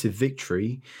decisive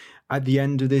victory at the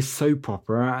end of this soap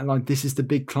opera. Like, this is the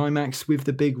big climax with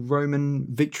the big Roman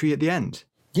victory at the end.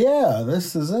 Yeah,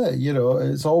 this is it. You know,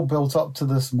 it's all built up to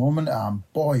this moment, and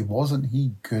boy, wasn't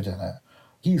he good in it.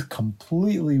 He's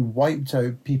completely wiped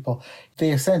out people. They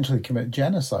essentially commit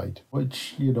genocide,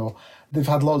 which, you know, they've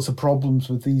had lots of problems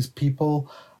with these people.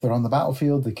 They're on the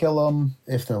battlefield, they kill them.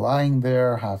 If they're lying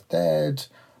there, half dead.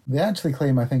 They actually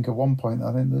claim, I think, at one point,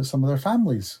 I think that some of their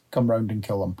families come round and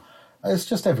kill them. It's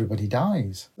just everybody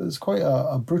dies. It's quite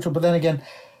a brutal... But then again,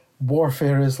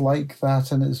 warfare is like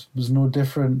that, and it was no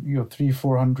different, you know,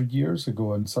 300-400 years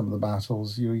ago in some of the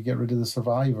battles. You know, you get rid of the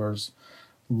survivors,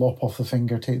 lop off the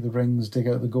finger, take the rings, dig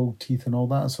out the gold teeth and all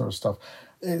that sort of stuff.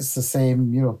 It's the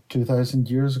same, you know, 2,000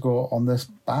 years ago on this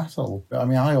battle. I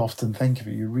mean, I often think of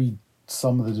it, you read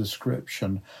some of the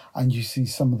description and you see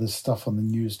some of the stuff on the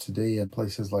news today in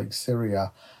places like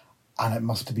Syria, and it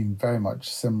must have been very much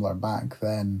similar back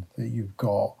then, that you've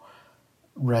got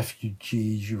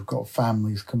refugees, you've got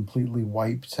families completely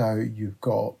wiped out, you've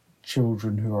got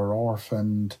children who are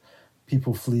orphaned,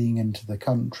 people fleeing into the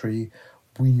country.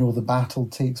 We know the battle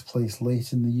takes place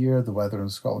late in the year. The weather in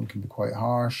Scotland can be quite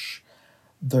harsh.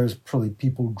 There's probably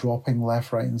people dropping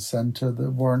left, right and centre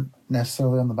that weren't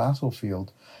necessarily on the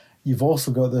battlefield. You've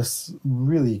also got this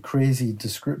really crazy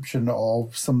description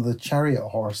of some of the chariot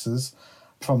horses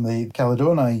from the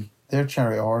Caledonians, their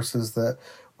chariot horses, that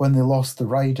when they lost the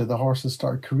rider, the horses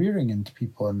started careering into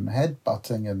people and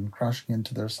headbutting and crashing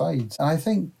into their sides. And I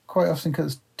think quite often,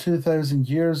 because it's 2,000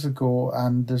 years ago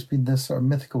and there's been this sort of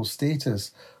mythical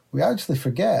status, we actually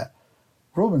forget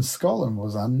Roman Scotland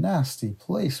was a nasty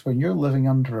place. When you're living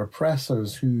under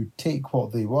oppressors who take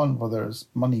what they want, whether it's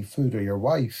money, food or your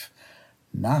wife,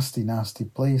 nasty, nasty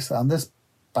place. And this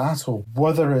battle,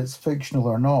 whether it's fictional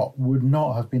or not, would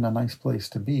not have been a nice place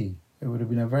to be. It would have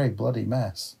been a very bloody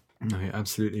mess. No, you're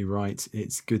absolutely right.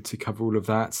 It's good to cover all of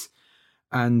that.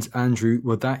 And Andrew,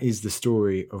 well, that is the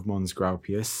story of Mons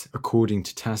Graupius, according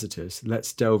to Tacitus.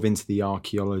 Let's delve into the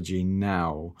archaeology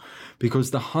now,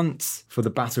 because the hunt for the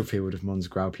battlefield of Mons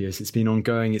Graupius, it's been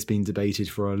ongoing, it's been debated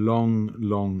for a long,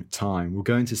 long time. We'll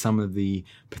go into some of the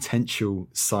potential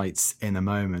sites in a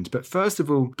moment. But first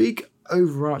of all, big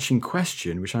overarching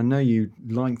question, which I know you'd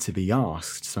like to be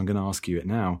asked, so I'm going to ask you it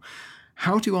now.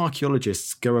 How do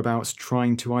archaeologists go about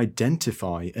trying to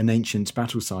identify an ancient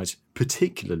battle site,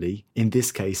 particularly, in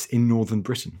this case, in northern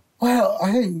Britain? Well,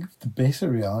 I think the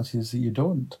basic reality is that you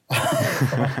don't.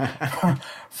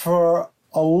 For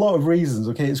a lot of reasons,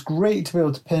 okay? It's great to be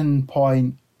able to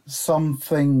pinpoint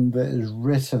something that is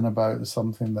written about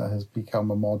something that has become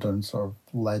a modern sort of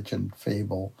legend,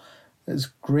 fable. It's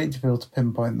great to be able to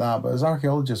pinpoint that, but as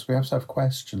archaeologists, we have to have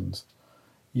questions.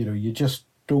 You know, you just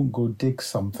don't go dig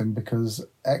something, because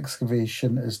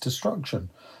excavation is destruction.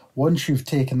 Once you've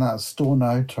taken that stone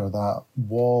out or that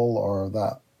wall or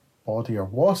that body or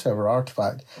whatever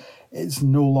artifact, it's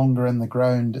no longer in the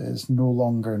ground, it's no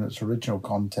longer in its original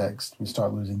context. We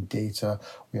start losing data,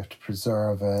 we have to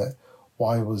preserve it.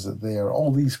 Why was it there?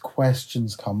 All these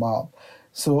questions come up.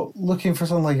 So looking for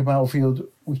something like a battlefield,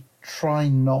 we try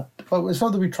not, well, it's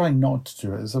not that we try not to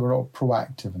do it, it's that we're not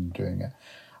proactive in doing it.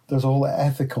 There's a whole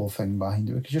ethical thing behind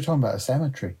it, because you're talking about a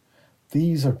cemetery.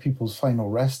 These are people's final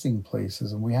resting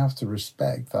places, and we have to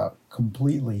respect that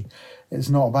completely. It's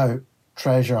not about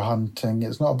treasure hunting.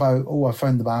 It's not about, oh, I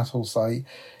found the battle site.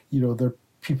 You know, they're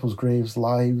people's graves,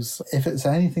 lives. If it's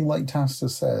anything like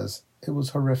Tacitus says, it was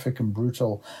horrific and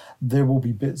brutal. There will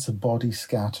be bits of body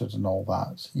scattered and all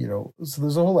that, you know. So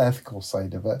there's a whole ethical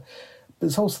side of it. But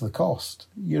it's also the cost.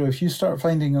 If you start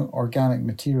finding organic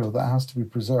material, that has to be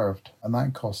preserved, and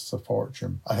that costs a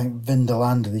fortune. I think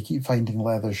Vindolanda, they keep finding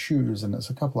leather shoes, and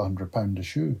it's a couple of £100 a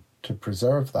shoe to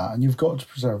preserve that. And you've got to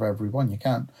preserve every one. You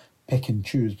can't pick and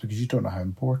choose because you don't know how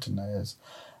important it is.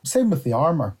 Same with the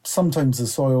armour. Sometimes the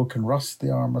soil can rust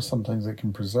the armour, sometimes it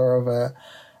can preserve it.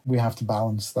 We have to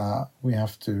balance that. We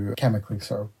have to chemically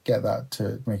sort of get that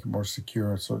to make it more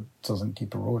secure so it doesn't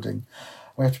keep eroding.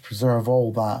 We have to preserve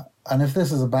all that. And if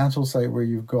this is a battle site where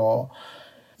you've got,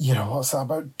 what's that,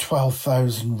 about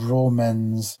 12,000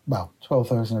 Romans,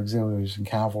 12,000 auxiliaries and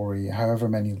cavalry, however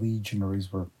many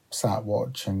legionaries were sat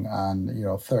watching, and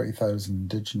 30,000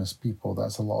 indigenous people,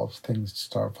 that's a lot of things to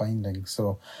start finding.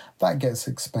 So that gets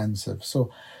expensive.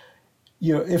 So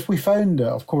if we found it,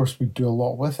 of course we'd do a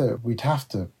lot with it. We'd have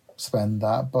to spend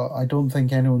that, but I don't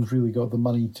think anyone's really got the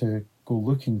money to go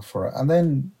looking for it. And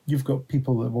then you've got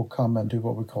people that will come and do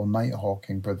what we call night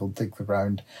hawking, where they'll dig the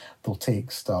ground, they'll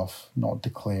take stuff, not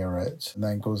declare it, and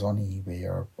then it goes on eBay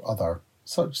or other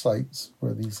such sites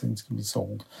where these things can be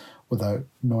sold without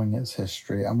knowing its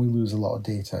history, and we lose a lot of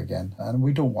data again. And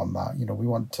we don't want that. We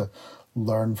want to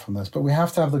learn from this, but we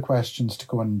have to have the questions to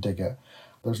go in and dig it.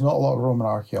 There's not a lot of Roman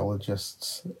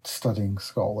archaeologists studying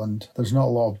Scotland. There's not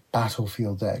a lot of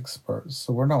battlefield experts,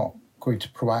 so we're not going to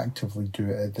proactively do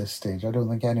it at this stage. I don't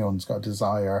think anyone's got a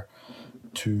desire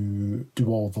to do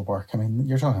all the work. I mean,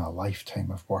 you're talking a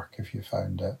lifetime of work if you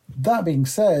found it. That being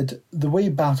said, the way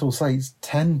battle sites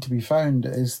tend to be found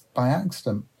is by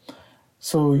accident.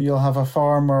 So you'll have a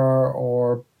farmer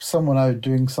or someone out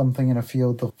doing something in a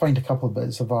field, they'll find a couple of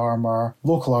bits of armour.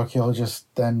 Local archaeologist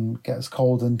then gets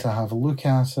called in to have a look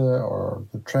at it, or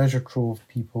the treasure trove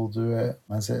people do it,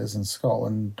 as it is in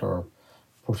Scotland, or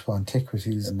portable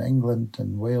antiquities in England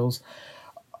and Wales.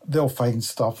 They'll find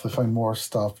stuff, they find more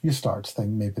stuff. You start to think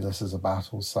maybe this is a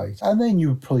battle site. And then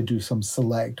you probably do some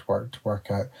select work to work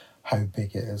out how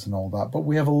big it is and all that. But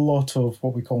we have a lot of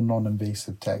what we call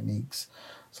non-invasive techniques.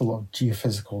 So a lot of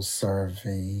geophysical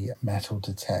survey, metal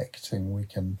detecting. We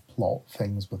can plot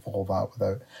things with all that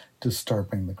without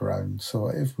disturbing the ground. So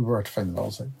if we were to find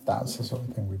it, that's the sort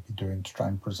of thing we'd be doing to try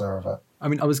and preserve it. I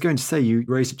mean, I was going to say, you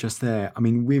raised it just there. I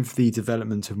mean, with the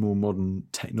development of more modern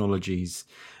technologies,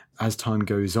 as time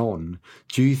goes on,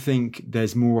 do you think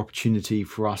there's more opportunity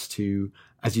for us to,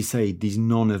 as you say, these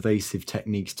non-evasive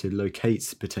techniques to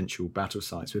locate potential battle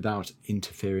sites without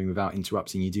interfering, without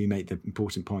interrupting? You do make the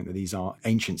important point that these are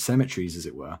ancient cemeteries, as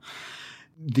it were.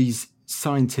 These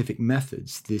scientific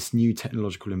methods, this new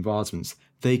technological advancements,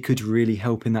 they could really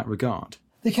help in that regard.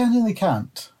 They can and they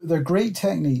can't. They're great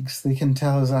techniques. They can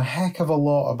tell us a heck of a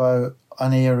lot about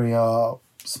an area,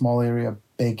 small area,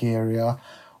 big area.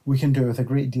 We can do it with a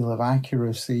great deal of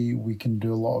accuracy. We can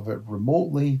do a lot of it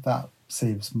remotely. That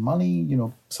saves money.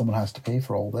 Someone has to pay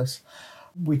for all this.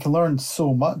 We can learn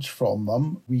so much from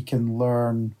them. We can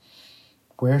learn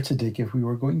where to dig if we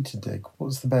were going to dig.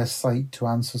 What's the best site to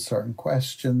answer certain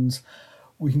questions?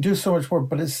 We can do so much more,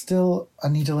 but it's still a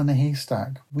needle in a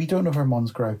haystack. We don't know where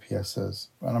Mons Graupius is,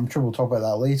 and I'm sure we'll talk about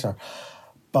that later.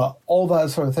 But all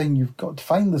that sort of thing, you've got to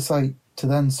find the site to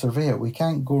then survey it. We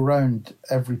can't go around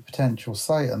every potential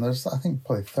site, and there's, I think,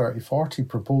 probably 30, 40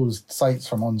 proposed sites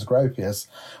for Mons Graupius.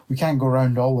 We can't go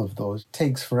around all of those. It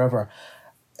takes forever.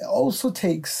 It also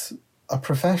takes a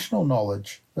professional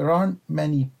knowledge. There aren't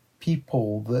many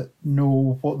people that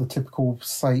know what the typical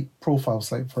profile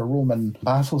site for a Roman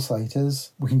battle site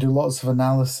is. We can do lots of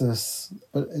analysis,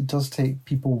 but it does take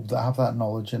people that have that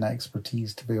knowledge and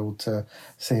expertise to be able to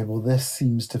say, well, this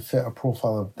seems to fit a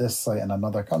profile of this site in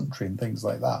another country and things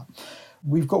like that.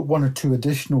 We've got one or two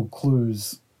additional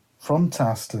clues from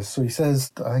Tacitus. So he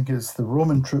says, I think it's the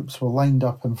Roman troops were lined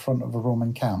up in front of a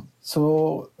Roman camp.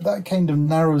 So that kind of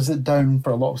narrows it down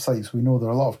for a lot of sites. We know there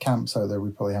are a lot of camps out there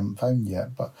we probably haven't found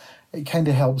yet, but it kind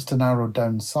of helps to narrow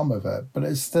down some of it. But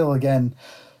it's still, again,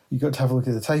 you've got to have a look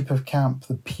at the type of camp,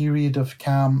 the period of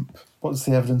camp, what's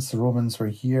the evidence the Romans were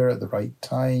here at the right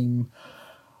time.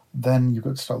 Then you've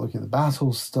got to start looking at the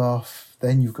battle stuff.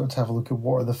 Then you've got to have a look at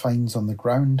what are the finds on the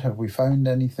ground. Have we found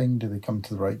anything? Do they come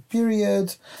to the right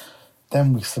period?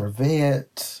 Then we survey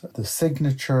it, the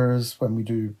signatures, when we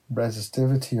do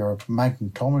resistivity or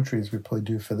magnetometry, as we probably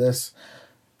do for this,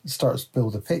 it starts to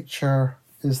build a picture.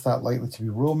 Is that likely to be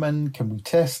Roman? Can we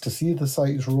test to see the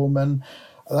site's Roman?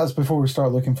 That's before we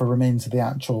start looking for remains of the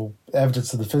actual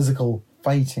evidence of the physical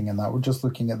fighting and that. We're just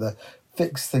looking at the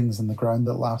fixed things in the ground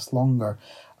that last longer.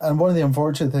 And one of the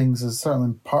unfortunate things is certainly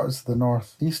in parts of the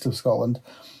northeast of Scotland,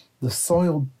 the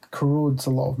soil corrodes a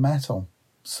lot of metal.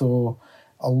 So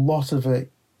a lot of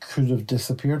it could have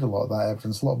disappeared, a lot of that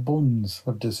evidence. A lot of bones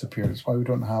have disappeared. It's why we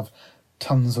don't have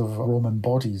tons of Roman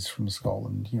bodies from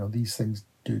Scotland. These things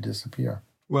do disappear.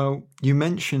 Well, you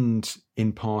mentioned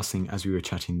in passing as we were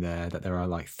chatting there that there are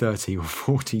like 30 or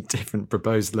 40 different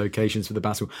proposed locations for the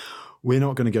battle. We're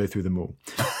not going to go through them all.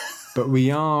 But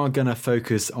we are going to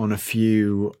focus on a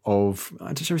few of,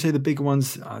 shall we say, the big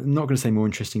ones. I'm not going to say more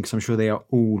interesting because I'm sure they are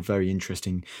all very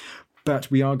interesting. But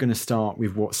we are going to start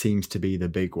with what seems to be the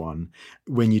big one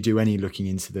when you do any looking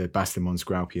into the Battle of Mons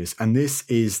Graupius. And this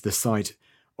is the site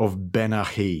of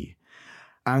Benahi.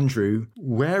 Andrew,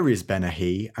 where is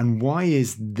Benahi and why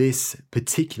is this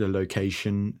particular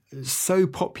location so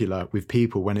popular with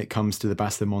people when it comes to the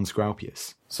Battle of Mons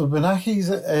Graupius? So Benahi's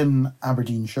in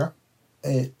Aberdeenshire.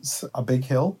 It's a big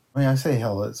hill. I say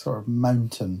hill, it's sort of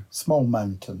mountain, small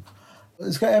mountain.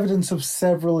 It's got evidence of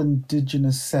several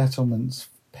indigenous settlements,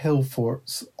 hill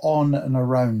forts on and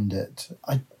around it.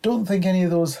 I don't think any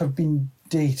of those have been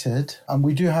dated, and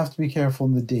we do have to be careful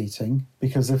in the dating,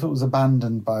 because if it was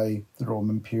abandoned by the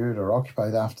Roman period or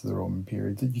occupied after the Roman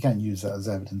period, you can't use that as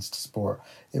evidence to support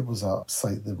it was a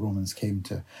site the Romans came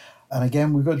to. And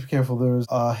again, we've got to be careful. There's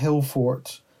a hill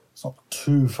fort, it's not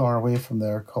too far away from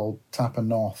there, called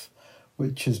Tapanoth,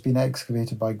 which has been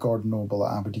excavated by Gordon Noble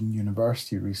at Aberdeen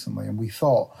University recently, and we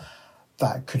thought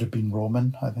that could have been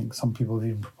Roman. I think some people have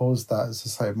even proposed that as the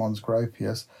site of Mons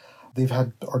Graupius. They've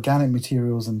had organic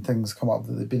materials and things come up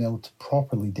that they've been able to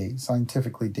properly date,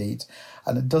 scientifically date,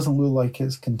 and it doesn't look like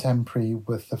it's contemporary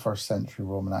with the 1st century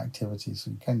Roman activity.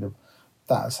 So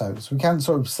that's out. So we can't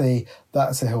sort of say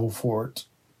that's a hill fort.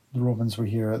 The Romans were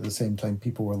here at the same time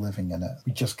people were living in it.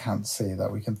 We just can't say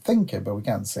that. We can think it, but we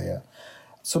can't say it.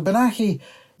 So Benahi,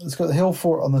 it's got the hill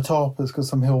fort on the top. It's got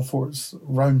some hill forts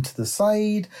round to the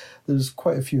side. There's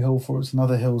quite a few hill forts and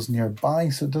other hills nearby.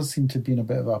 So it does seem to be in a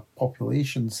bit of a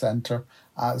population centre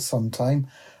at some time.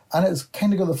 And it's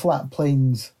kind of got the flat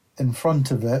plains in front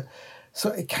of it. So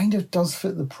it kind of does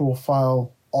fit the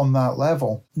profile on that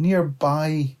level.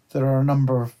 Nearby, there are a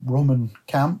number of Roman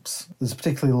camps. There's a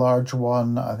particularly large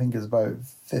one, I think it's about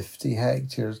 50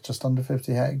 hectares, just under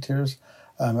 50 hectares.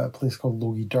 At a place called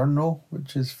Logidurno,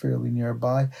 which is fairly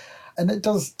nearby. And it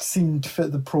does seem to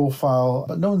fit the profile,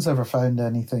 but no one's ever found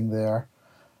anything there.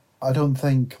 I don't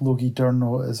think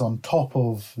Logidurno is on top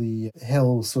of the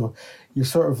hill, so you're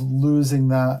sort of losing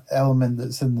that element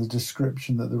that's in the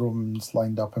description that the Romans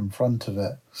lined up in front of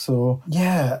it. So,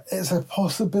 yeah, it's a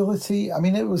possibility. I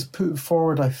mean, it was put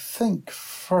forward, I think,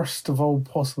 first of all,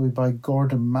 possibly by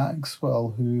Gordon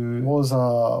Maxwell, who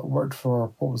worked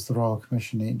for what was the Royal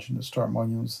Commission Ancient Historic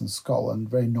Monuments in Scotland,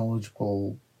 very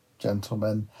knowledgeable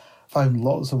gentleman, found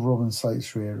lots of Roman sites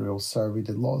through aerial survey,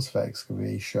 did lots of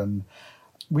excavation.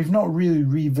 We've not really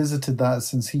revisited that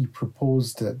since he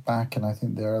proposed it back in, I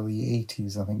think, the early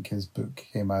 80s. I think his book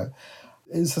came out.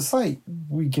 It's a site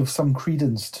we give some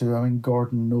credence to. I mean,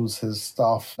 Gordon knows his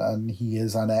stuff and he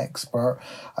is an expert,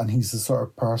 and he's the sort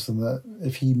of person that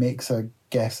if he makes a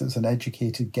guess, it's an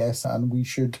educated guess, and we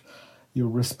should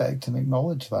respect and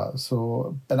acknowledge that.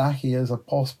 So Benahi is a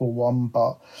possible one,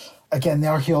 but again, the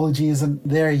archaeology isn't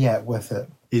there yet with it.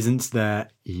 Isn't there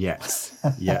yet?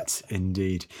 Yet,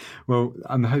 indeed. Well,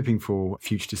 I'm hoping for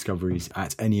future discoveries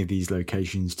at any of these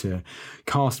locations to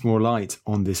cast more light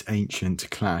on this ancient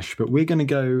clash. But we're going to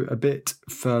go a bit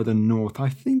further north. I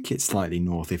think it's slightly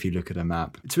north if you look at a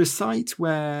map, to a site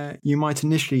where you might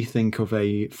initially think of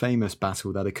a famous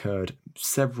battle that occurred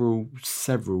several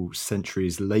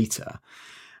centuries later.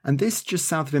 And this, just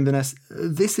south of Inverness,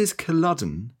 this is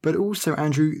Culloden. But also,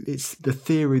 Andrew, it's the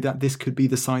theory that this could be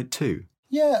the site too.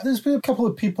 Yeah, there's been a couple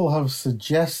of people have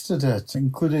suggested it,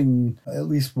 including at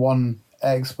least one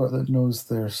expert that knows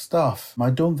their stuff.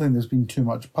 I don't think there's been too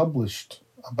much published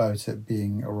about it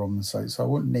being a Roman site, so I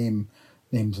won't name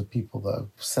names of people that have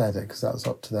said it because that's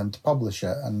up to them to publish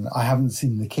it, and I haven't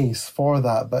seen the case for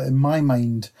that. But in my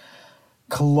mind,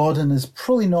 Culloden is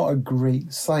probably not a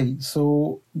great site.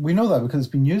 So we know that because it's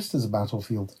been used as a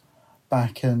battlefield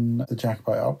back in the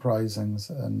Jacobite uprisings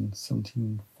in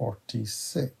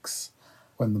 1746.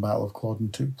 When the Battle of Culloden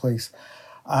took place.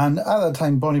 And at that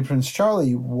time, Bonnie Prince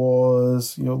Charlie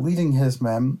was, leading his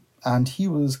men, and he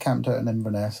was camped out in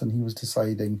Inverness, and he was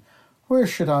deciding, where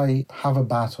should I have a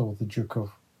battle with the Duke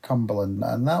of Cumberland?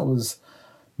 And that was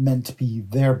meant to be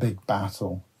their big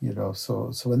battle,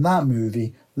 So in that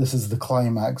movie, this is the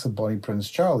climax of Bonnie Prince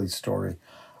Charlie's story.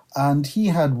 And he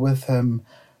had with him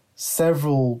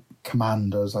several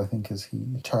commanders, I think as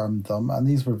he termed them, and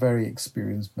these were very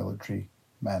experienced military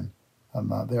men. And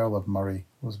that the Earl of Murray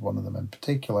was one of them in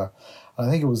particular. And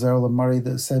I think it was Earl of Murray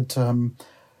that said to him,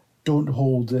 don't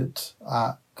hold it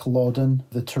at Culloden,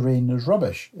 the terrain is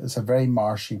rubbish. It's a very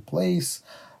marshy place,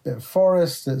 a bit of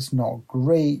forest, it's not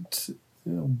great.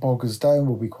 bog us down,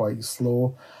 will be quite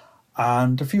slow.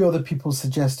 And a few other people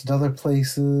suggested other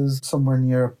places, somewhere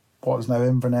near what is now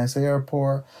Inverness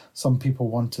Airport. Some people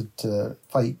wanted to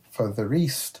fight further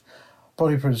east.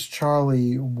 Body Prince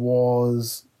Charlie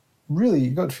was really,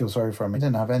 you got to feel sorry for him. He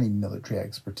didn't have any military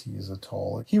expertise at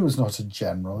all. He was not a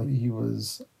general. He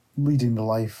was leading the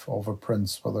life of a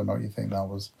prince, whether or not you think that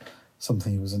was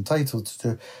something he was entitled to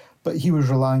do. But he was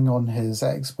relying on his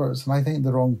experts, and I think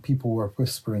the wrong people were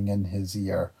whispering in his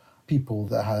ear, people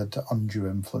that had undue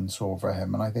influence over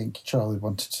him. And I think Charlie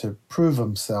wanted to prove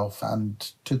himself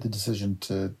and took the decision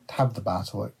to have the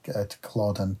battle at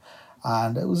Culloden.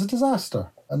 And it was a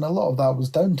disaster. And a lot of that was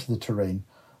down to the terrain,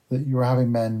 that you were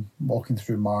having men walking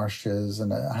through marshes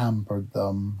and it hampered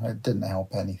them. It didn't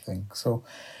help anything. So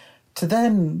to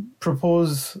then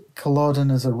propose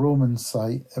Culloden as a Roman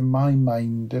site, in my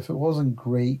mind, if it wasn't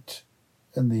great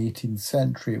in the 18th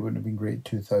century, it wouldn't have been great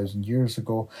 2,000 years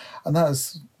ago. And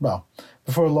that's, well,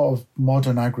 before a lot of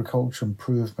modern agriculture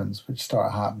improvements, which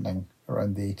start happening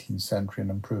around the 18th century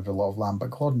and improved a lot of land.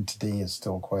 But Culloden today is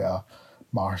still quite a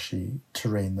marshy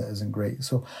terrain that isn't great.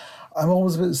 So I'm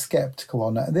always a bit sceptical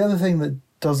on it. And the other thing that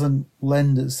doesn't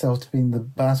lend itself to being the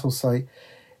battle site,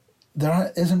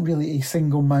 there isn't really a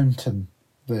single mountain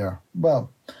there.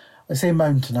 Well, I say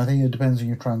mountain, I think it depends on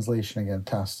your translation again,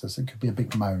 Tacitus. It could be a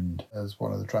big mound as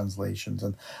one of the translations.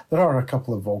 And there are a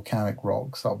couple of volcanic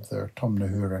rocks up there, Tom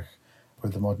Nahurich,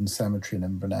 where the modern cemetery in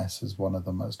Inverness is one of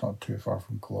them. It's not too far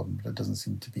from Culloden, but it doesn't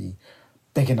seem to be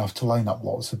big enough to line up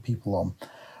lots of people on.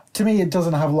 To me, it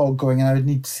doesn't have a lot going, and I would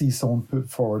need to see someone put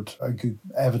forward a good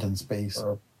evidence base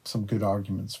or some good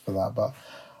arguments for that. But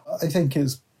I think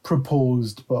it's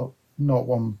proposed, but not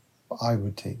one I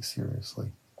would take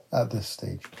seriously at this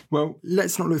stage. Well,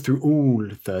 let's not look through all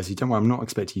 30. Don't worry, I'm not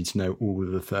expecting you to know all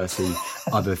of the 30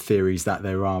 other theories that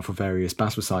there are for various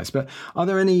battle sites. But are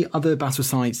there any other battle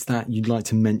sites that you'd like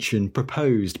to mention,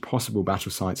 proposed possible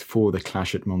battle sites for the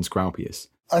clash at Mons Graupius?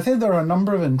 I think there are a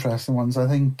number of interesting ones. I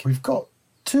think we've got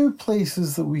two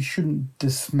places that we shouldn't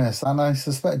dismiss, and I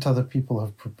suspect other people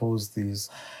have proposed these.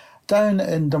 Down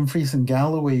in Dumfries and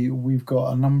Galloway, we've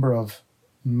got a number of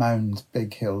mounds,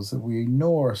 big hills, that we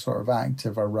know are sort of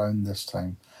active around this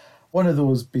time. One of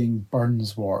those being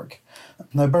Burnswark.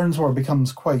 Now, Burnswark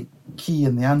becomes quite key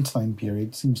in the Antonine period.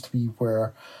 It seems to be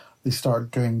where they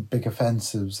start doing big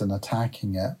offensives and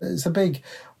attacking it. It's a big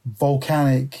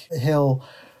volcanic hill.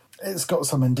 It's got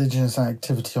some indigenous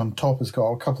activity on top. It's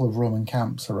got a couple of Roman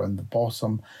camps around the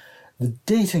bottom. The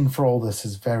dating for all this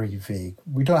is very vague.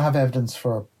 We don't have evidence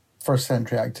for first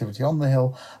century activity on the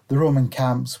hill. The Roman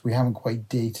camps we haven't quite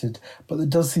dated, but there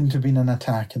does seem to have been an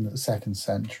attack in the 2nd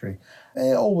century.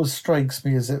 It always strikes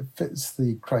me as it fits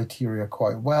the criteria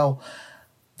quite well.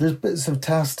 There's bits of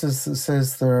Tacitus that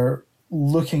says they're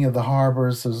looking at the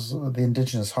harbours, there's the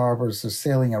indigenous harbours, they're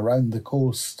sailing around the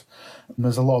coast, and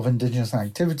there's a lot of indigenous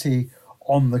activity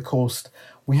on the coast.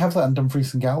 We have that in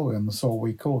Dumfries and Galloway on the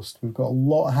Solway coast. We've got a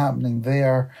lot happening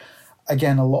there.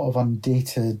 Again, a lot of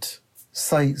undated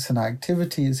sites and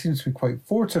activity. It seems to be quite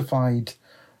fortified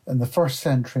in the 1st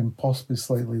century and possibly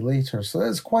slightly later. So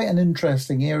it's quite an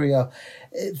interesting area.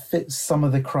 It fits some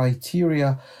of the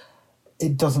criteria.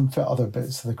 It doesn't fit other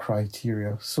bits of the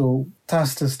criteria. So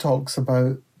Tacitus talks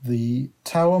about the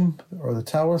Tauum, or the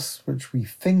Taurus, which we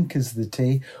think is the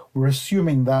Tay. We're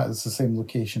assuming that is the same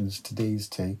location as today's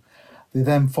Tay. They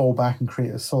then fall back and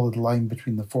create a solid line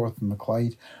between the Forth and the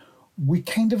Clyde. We're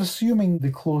kind of assuming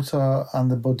the Clota and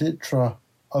the Boditra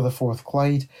are the Forth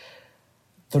Clyde.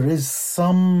 There is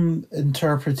some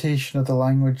interpretation of the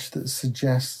language that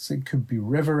suggests it could be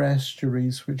river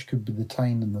estuaries, which could be the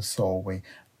Tyne and the Solway.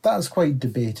 That's quite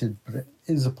debated, but it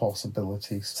is a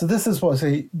possibility. So this is what I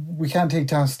say, we can't take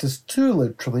Tacitus too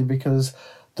literally because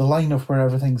the line of where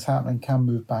everything's happening can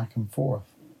move back and forth.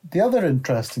 The other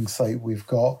interesting site we've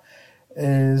got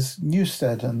is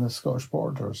Newstead in the Scottish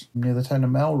borders, near the town of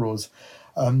Melrose.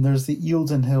 There's the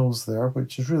Eildon Hills there,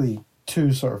 which is really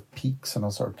two sort of peaks and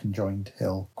a sort of conjoined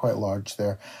hill, quite large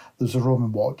there. There's a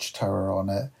Roman watchtower on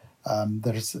it.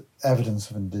 There's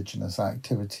evidence of indigenous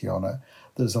activity on it.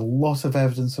 There's a lot of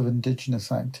evidence of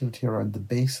indigenous activity around the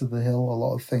base of the hill, a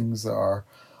lot of things that are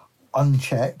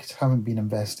unchecked, haven't been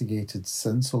investigated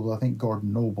since, although I think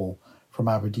Gordon Noble from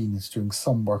Aberdeen is doing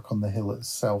some work on the hill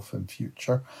itself in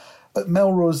future. At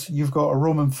Melrose, you've got a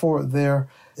Roman fort there.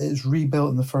 It's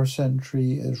rebuilt in the 1st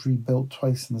century. It's rebuilt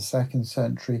twice in the 2nd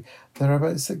century. There are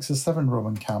about 6 or 7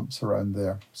 Roman camps around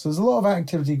there. So there's a lot of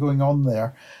activity going on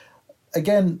there.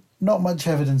 Again, not much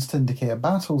evidence to indicate a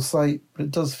battle site, but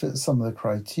it does fit some of the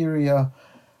criteria.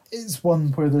 It's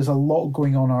one where there's a lot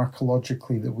going on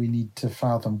archaeologically that we need to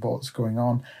fathom what's going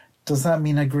on. Does that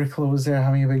mean Agricola was there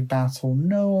having a big battle?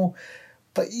 No.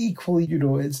 But equally,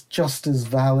 it's just as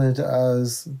valid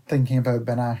as thinking about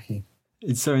Benahi.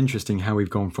 It's so interesting how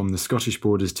we've gone from the Scottish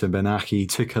borders to Benahi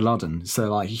to Culloden.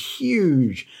 So like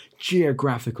huge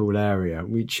geographical area,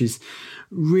 which is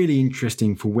really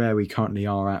interesting for where we currently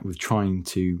are at with trying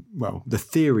to, the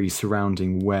theory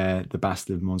surrounding where the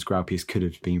Battle of Mons Graupius could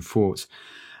have been fought.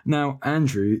 Now,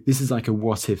 Andrew, this is like a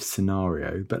what-if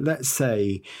scenario, but let's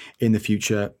say in the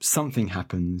future something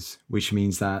happens, which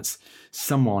means that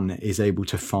someone is able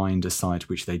to find a site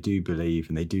which they do believe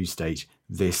and they do state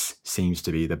this seems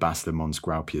to be the Battle of Mons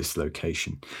Graupius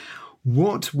location.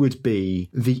 What would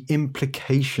be the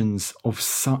implications of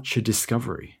such a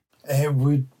discovery? It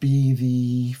would be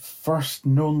the first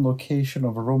known location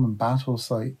of a Roman battle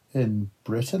site in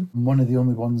Britain. One of the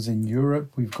only ones in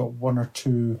Europe. We've got one or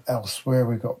two elsewhere.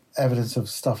 We've got evidence of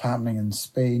stuff happening in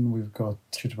Spain. We've got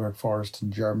Teutoburg Forest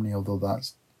in Germany, although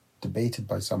that's debated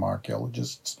by some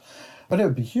archaeologists. But it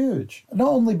would be huge. Not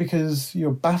only because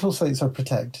battle sites are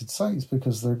protected sites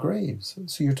because they're graves.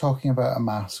 So you're talking about a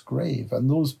mass grave. And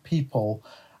those people,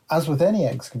 as with any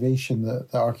excavation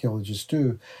that the archaeologists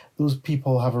do, those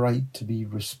people have a right to be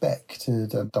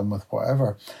respected and done with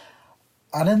whatever.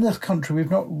 And in this country,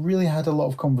 we've not really had a lot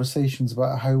of conversations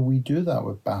about how we do that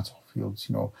with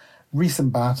battlefields.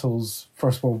 Recent battles,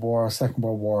 First World War, Second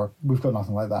World War, we've got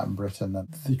nothing like that in Britain. And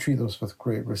they treat those with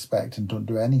great respect and don't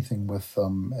do anything with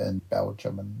them in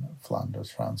Belgium and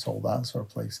Flanders, France, all that sort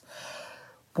of place.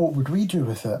 What would we do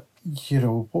with it?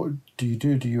 What do you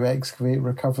do? Do you excavate,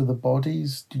 recover the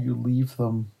bodies? Do you leave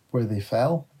them where they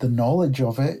fell? The knowledge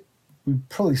of it, we'd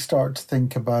probably start to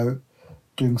think about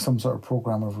doing some sort of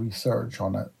program of research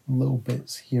on it, little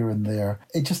bits here and there.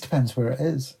 It just depends where it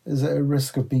is. Is it a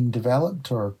risk of being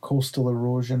developed or coastal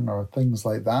erosion or things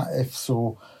like that? If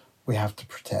so, we have to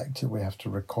protect it, we have to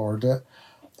record it.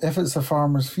 If it's a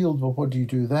farmer's field, well, what do you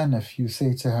do then? If you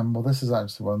say to him, well, this is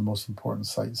actually one of the most important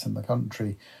sites in the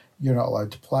country, you're not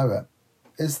allowed to plough it.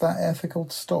 Is that ethical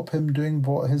to stop him doing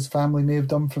what his family may have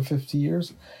done for 50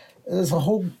 years? There's a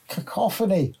whole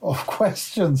cacophony of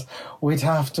questions we'd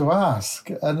have to ask.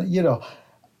 And,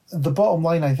 the bottom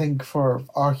line, I think, for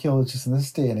archaeologists in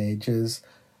this day and age is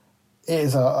it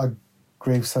is a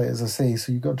gravesite, as I say,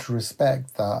 so you've got to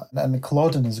respect that. And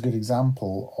Culloden is a good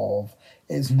example of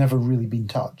it's never really been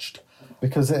touched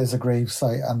because it is a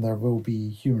gravesite and there will be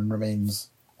human remains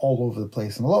all over the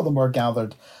place. And a lot of them were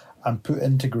gathered and put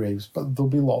into graves, but there'll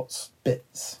be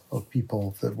bits of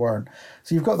people that weren't.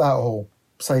 So you've got that whole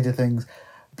side of things.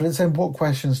 But it's in what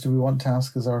questions do we want to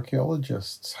ask as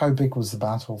archaeologists? How big was the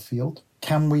battlefield?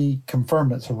 Can we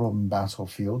confirm it's a Roman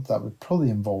battlefield? That would probably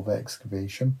involve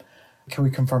excavation. Can we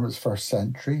confirm it's 1st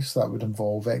century? So that would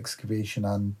involve excavation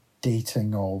and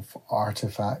dating of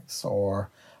artifacts, or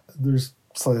there's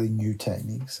slightly new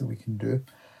techniques that we can do.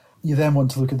 You then want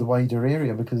to look at the wider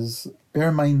area because bear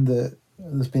in mind that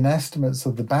there's been estimates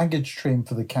of the baggage train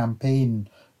for the campaign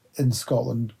in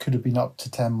Scotland could have been up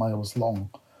to 10 miles long.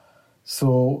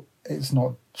 So it's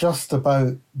not just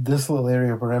about this little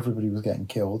area where everybody was getting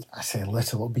killed. I say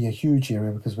little, it'll be a huge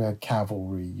area because we had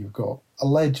cavalry. You've got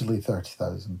allegedly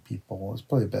 30,000 people. It's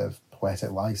probably a bit of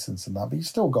poetic license in that, but you've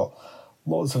still got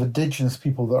lots of indigenous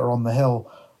people that are on the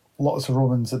hill, lots of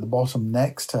Romans at the bottom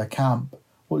next to a camp.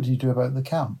 What do you do about the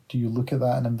camp? Do you look at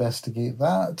that and investigate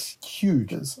that?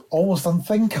 Huge. It's almost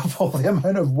unthinkable the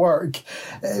amount of work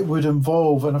it would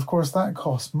involve. And of course, that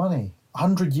costs money.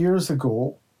 100 years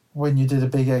ago, when you did a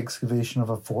big excavation of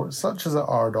a fort, such as at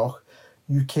Ardagh,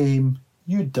 you came,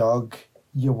 you dug,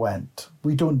 you went.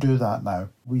 We don't do that now.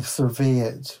 We survey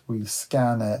it, we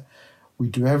scan it, we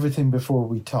do everything before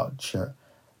we touch it.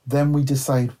 Then we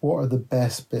decide what are the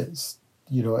best bits.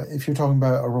 If you're talking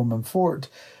about a Roman fort,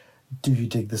 do you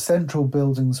dig the central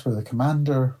buildings where the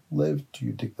commander lived? Do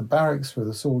you dig the barracks where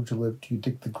the soldier lived? Do you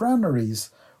dig the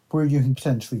granaries where you can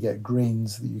potentially get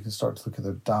grains that you can start to look at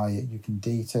their diet, you can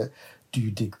date it? Do you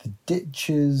dig the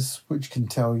ditches, which can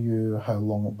tell you how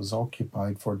long it was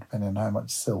occupied for, depending on how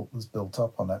much silt was built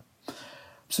up on it?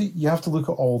 So you have to look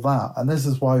at all that. And this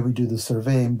is why we do the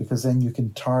surveying, because then you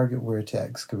can target where to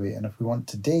excavate. And if we want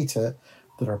to date it,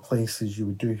 there are places you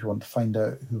would do. If you want to find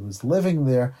out who was living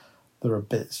there, there are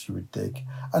bits you would dig.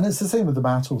 And it's the same with the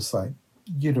battle site.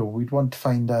 We'd want to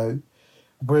find out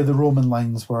where the Roman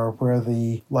lines were, where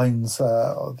the lines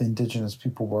of the indigenous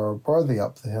people were they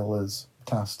up the hill, as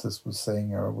Tacitus was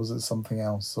saying, or was it something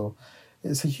else? So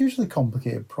it's a hugely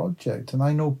complicated project. And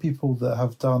I know people that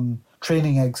have done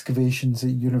training excavations at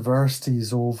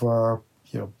universities over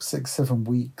 6-7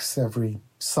 weeks every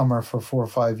summer for 4 or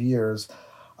 5 years.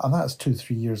 And that's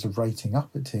 2-3 years of writing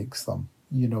up it takes them.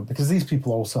 because these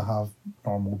people also have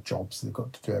normal jobs. They've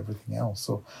got to do everything else.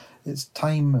 So it's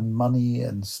time and money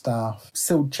and staff.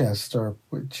 Silchester,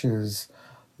 which is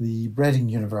the Reading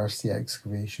University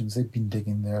excavations, they've been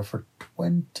digging there for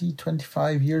 20,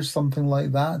 25 years, something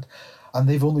like that. And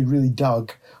they've only really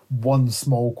dug one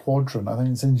small quadrant. I think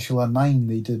it's Insula 9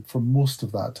 they did for most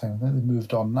of that time. I think they've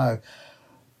moved on now.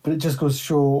 But it just goes to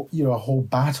show, a whole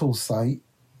battle site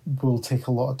will take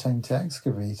a lot of time to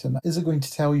excavate. And is it going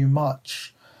to tell you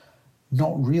much?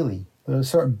 Not really. There are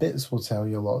certain bits will tell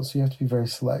you a lot, so you have to be very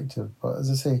selective. But as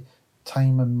I say,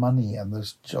 time and money, and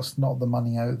there's just not the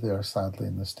money out there, sadly,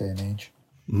 in this day and age.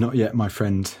 Not yet, my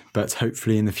friend, but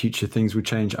hopefully in the future things will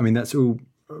change. I mean, that's all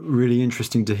really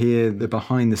interesting to hear the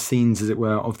behind the scenes, as it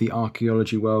were, of the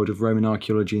archaeology world, of Roman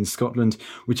archaeology in Scotland,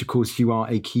 which of course you are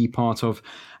a key part of.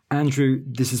 Andrew,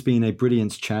 this has been a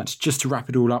brilliant chat. Just to wrap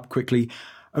it all up quickly,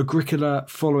 Agricola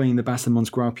following the Battle of Mons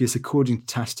Graupius, according to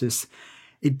Tacitus,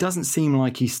 it doesn't seem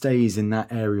like he stays in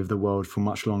that area of the world for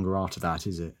much longer after that,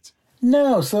 is it?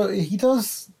 No, so he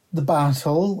does the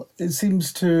battle. It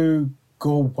seems to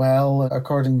go well.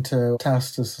 According to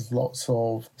Tacitus, there's lots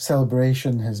of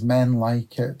celebration. His men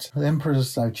like it. The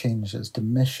emperor's now changed its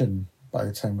Domitian by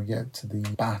the time we get to the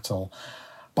battle.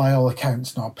 By all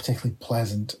accounts, not a particularly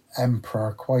pleasant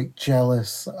emperor, quite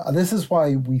jealous. This is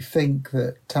why we think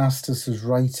that Tacitus is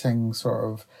writing sort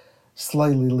of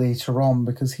slightly later on,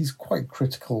 because he's quite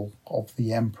critical of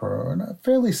the emperor in a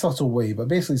fairly subtle way, but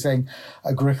basically saying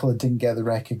Agricola didn't get the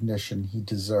recognition he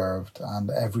deserved and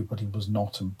everybody was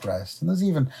not impressed. And there's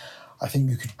even, I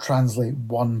think you could translate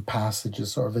one passage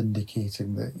as sort of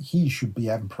indicating that he should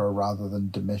be emperor rather than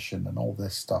Domitian and all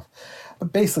this stuff.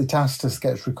 But basically Tacitus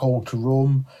gets recalled to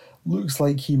Rome, looks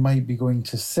like he might be going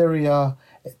to Syria.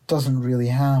 It doesn't really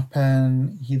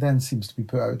happen. He then seems to be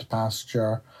put out to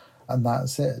pasture, and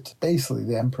that's it. Basically,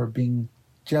 the emperor being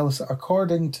jealous,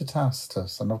 according to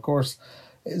Tacitus. And of course,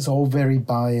 it's all very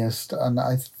biased. And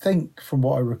I think, from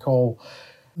what I recall,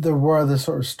 there were the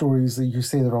sort of stories that you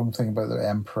say the wrong thing about the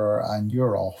emperor and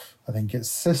you're off. I think it's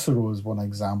Cicero is one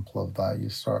example of that. You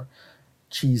start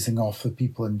cheesing off the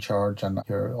people in charge and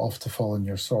you're off to fall on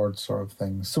your sword sort of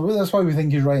thing. So that's why we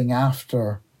think he's writing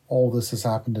after all this has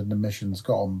happened and the mission's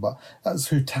gone. But that's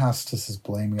who Tacitus is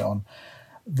blaming it on.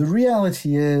 The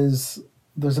reality is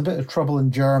there's a bit of trouble in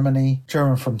Germany.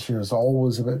 German frontier is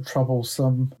always a bit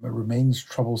troublesome. It remains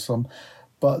troublesome.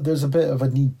 But there's a bit of a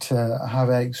need to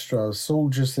have extra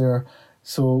soldiers there.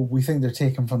 So we think they're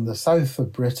taken from the south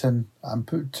of Britain and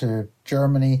put to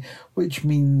Germany, which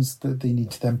means that they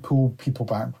need to then pull people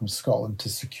back from Scotland to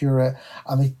secure it.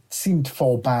 And they seem to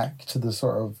fall back to the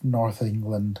sort of North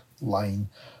England line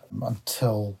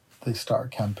until they start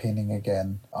campaigning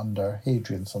again under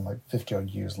Hadrian. So like 50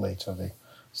 odd years later, they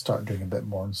start doing a bit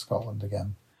more in Scotland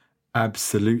again.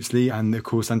 Absolutely. And of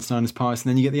course, Antoninus Pius, and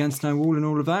then you get the Antonine Wall and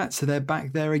all of that. So they're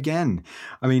back there again.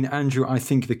 I mean, Andrew, I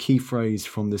think the key phrase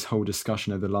from this whole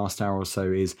discussion over the last hour or so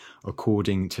is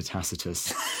according to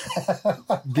Tacitus.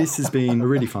 This has been a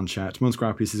really fun chat. Mons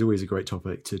Graupius is always a great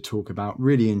topic to talk about.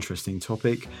 Really interesting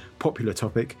topic, popular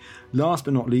topic. Last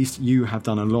but not least, you have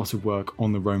done a lot of work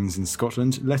on the Romans in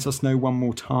Scotland. Let us know one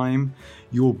more time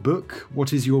your book.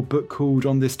 What is your book called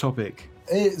on this topic?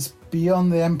 It's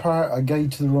Beyond the Empire, A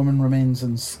Guide to the Roman Remains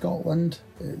in Scotland.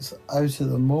 It's out at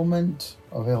the moment,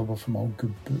 available from all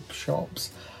good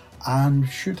bookshops, and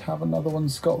should have another one,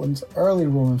 Scotland's Early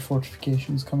Roman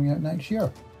Fortifications, coming out next year.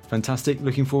 Fantastic.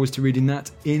 Looking forward to reading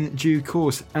that in due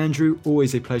course. Andrew,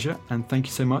 always a pleasure, and thank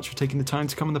you so much for taking the time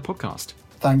to come on the podcast.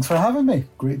 Thanks for having me.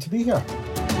 Great to be here.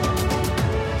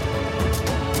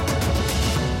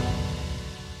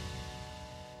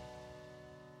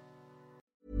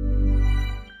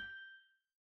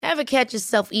 Ever catch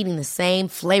yourself eating the same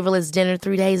flavorless dinner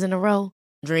 3 days in a row?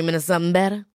 Dreaming of something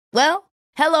better? Well,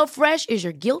 HelloFresh is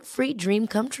your guilt-free dream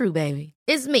come true, baby.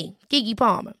 It's me, Keke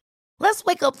Palmer. Let's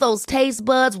wake up those taste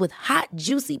buds with hot,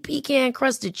 juicy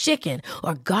pecan-crusted chicken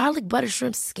or garlic butter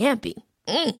shrimp scampi.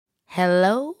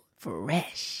 Hello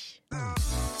Fresh.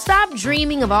 Stop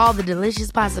dreaming of all the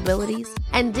delicious possibilities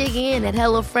and dig in at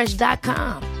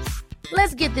HelloFresh.com.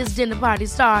 Let's get this dinner party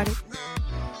started.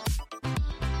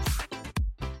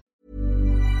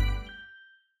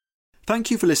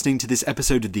 Thank you for listening to this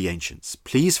episode of The Ancients.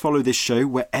 Please follow this show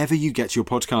wherever you get your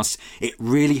podcasts. It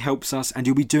really helps us and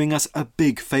you'll be doing us a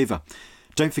big favour.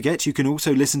 Don't forget, you can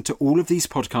also listen to all of these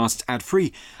podcasts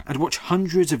ad-free and watch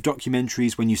hundreds of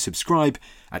documentaries when you subscribe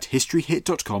at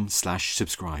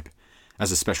historyhit.com/subscribe.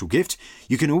 As a special gift,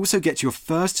 you can also get your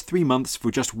first 3 months for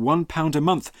just £1 a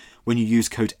month when you use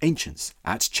code ANCIENTS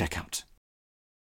at checkout.